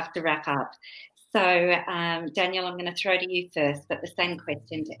then we have to wrap up. So, Daniel, I'm going to throw to you first, but the same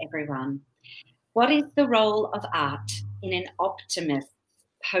question to everyone. What is the role of art in an optimist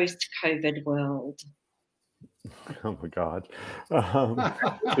post-COVID world? Oh my God!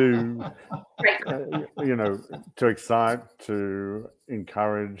 To excite, to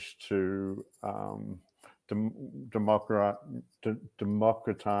encourage, to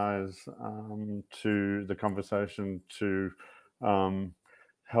democratize to the conversation, to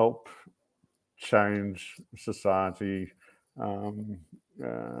help change society,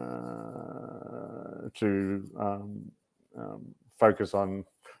 to focus on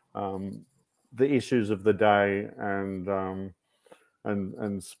the issues of the day and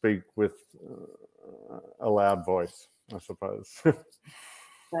speak with a loud voice, I suppose.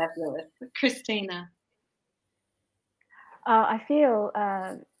 Fabulous. Christina? I feel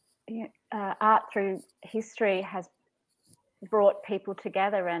art through history has brought people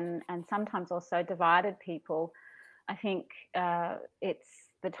together and sometimes also divided people. I think it's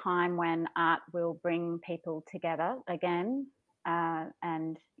the time when art will bring people together again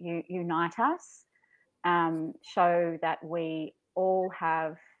and unite us, show that we all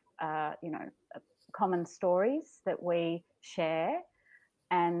have, common stories that we share,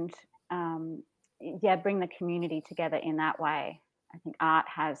 and bring the community together in that way. I think art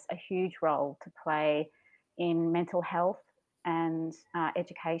has a huge role to play in mental health and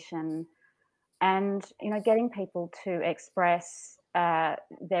education, and getting people to express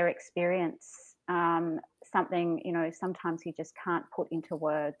their experience, something sometimes you just can't put into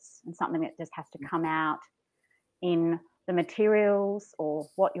words, and something that just has to come out in the materials or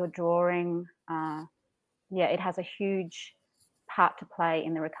what you're drawing. It has a huge part to play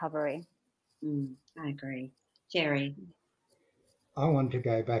in the recovery. I agree. Gerry? I want to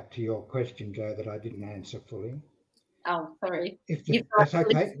go back to your question, Jo, that I didn't answer fully. Oh, sorry. That's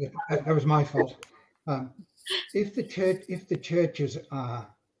okay. That was my fault. If the churches are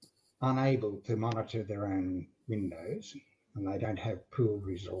unable to monitor their own windows and they don't have pooled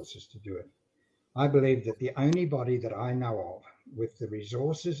resources to do it, I believe that the only body that I know of with the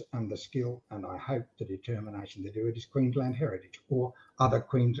resources and the skill, and I hope the determination to do it, is Queensland Heritage or other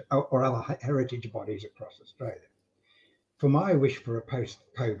other heritage bodies across Australia. For my wish for a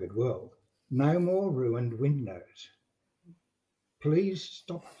post-COVID world, no more ruined windows. Please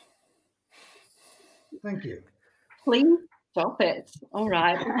stop it. Thank you. Please stop it. All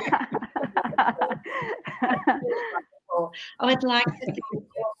right. I would like to thank all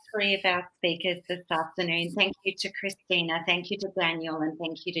three of our speakers this afternoon. Thank you to Christina, thank you to Daniel, and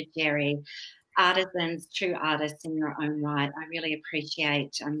thank you to Gerry. Artisans, true artists in your own right. I really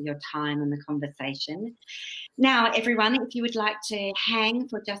appreciate your time and the conversation. Now, everyone, if you would like to hang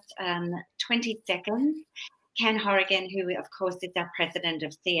for just 20 seconds Ken Horrigan, who of course is our president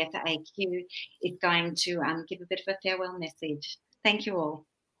of CFAQ, is going to give a bit of a farewell message. Thank you all.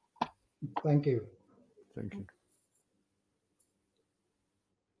 Thank you. Thank you.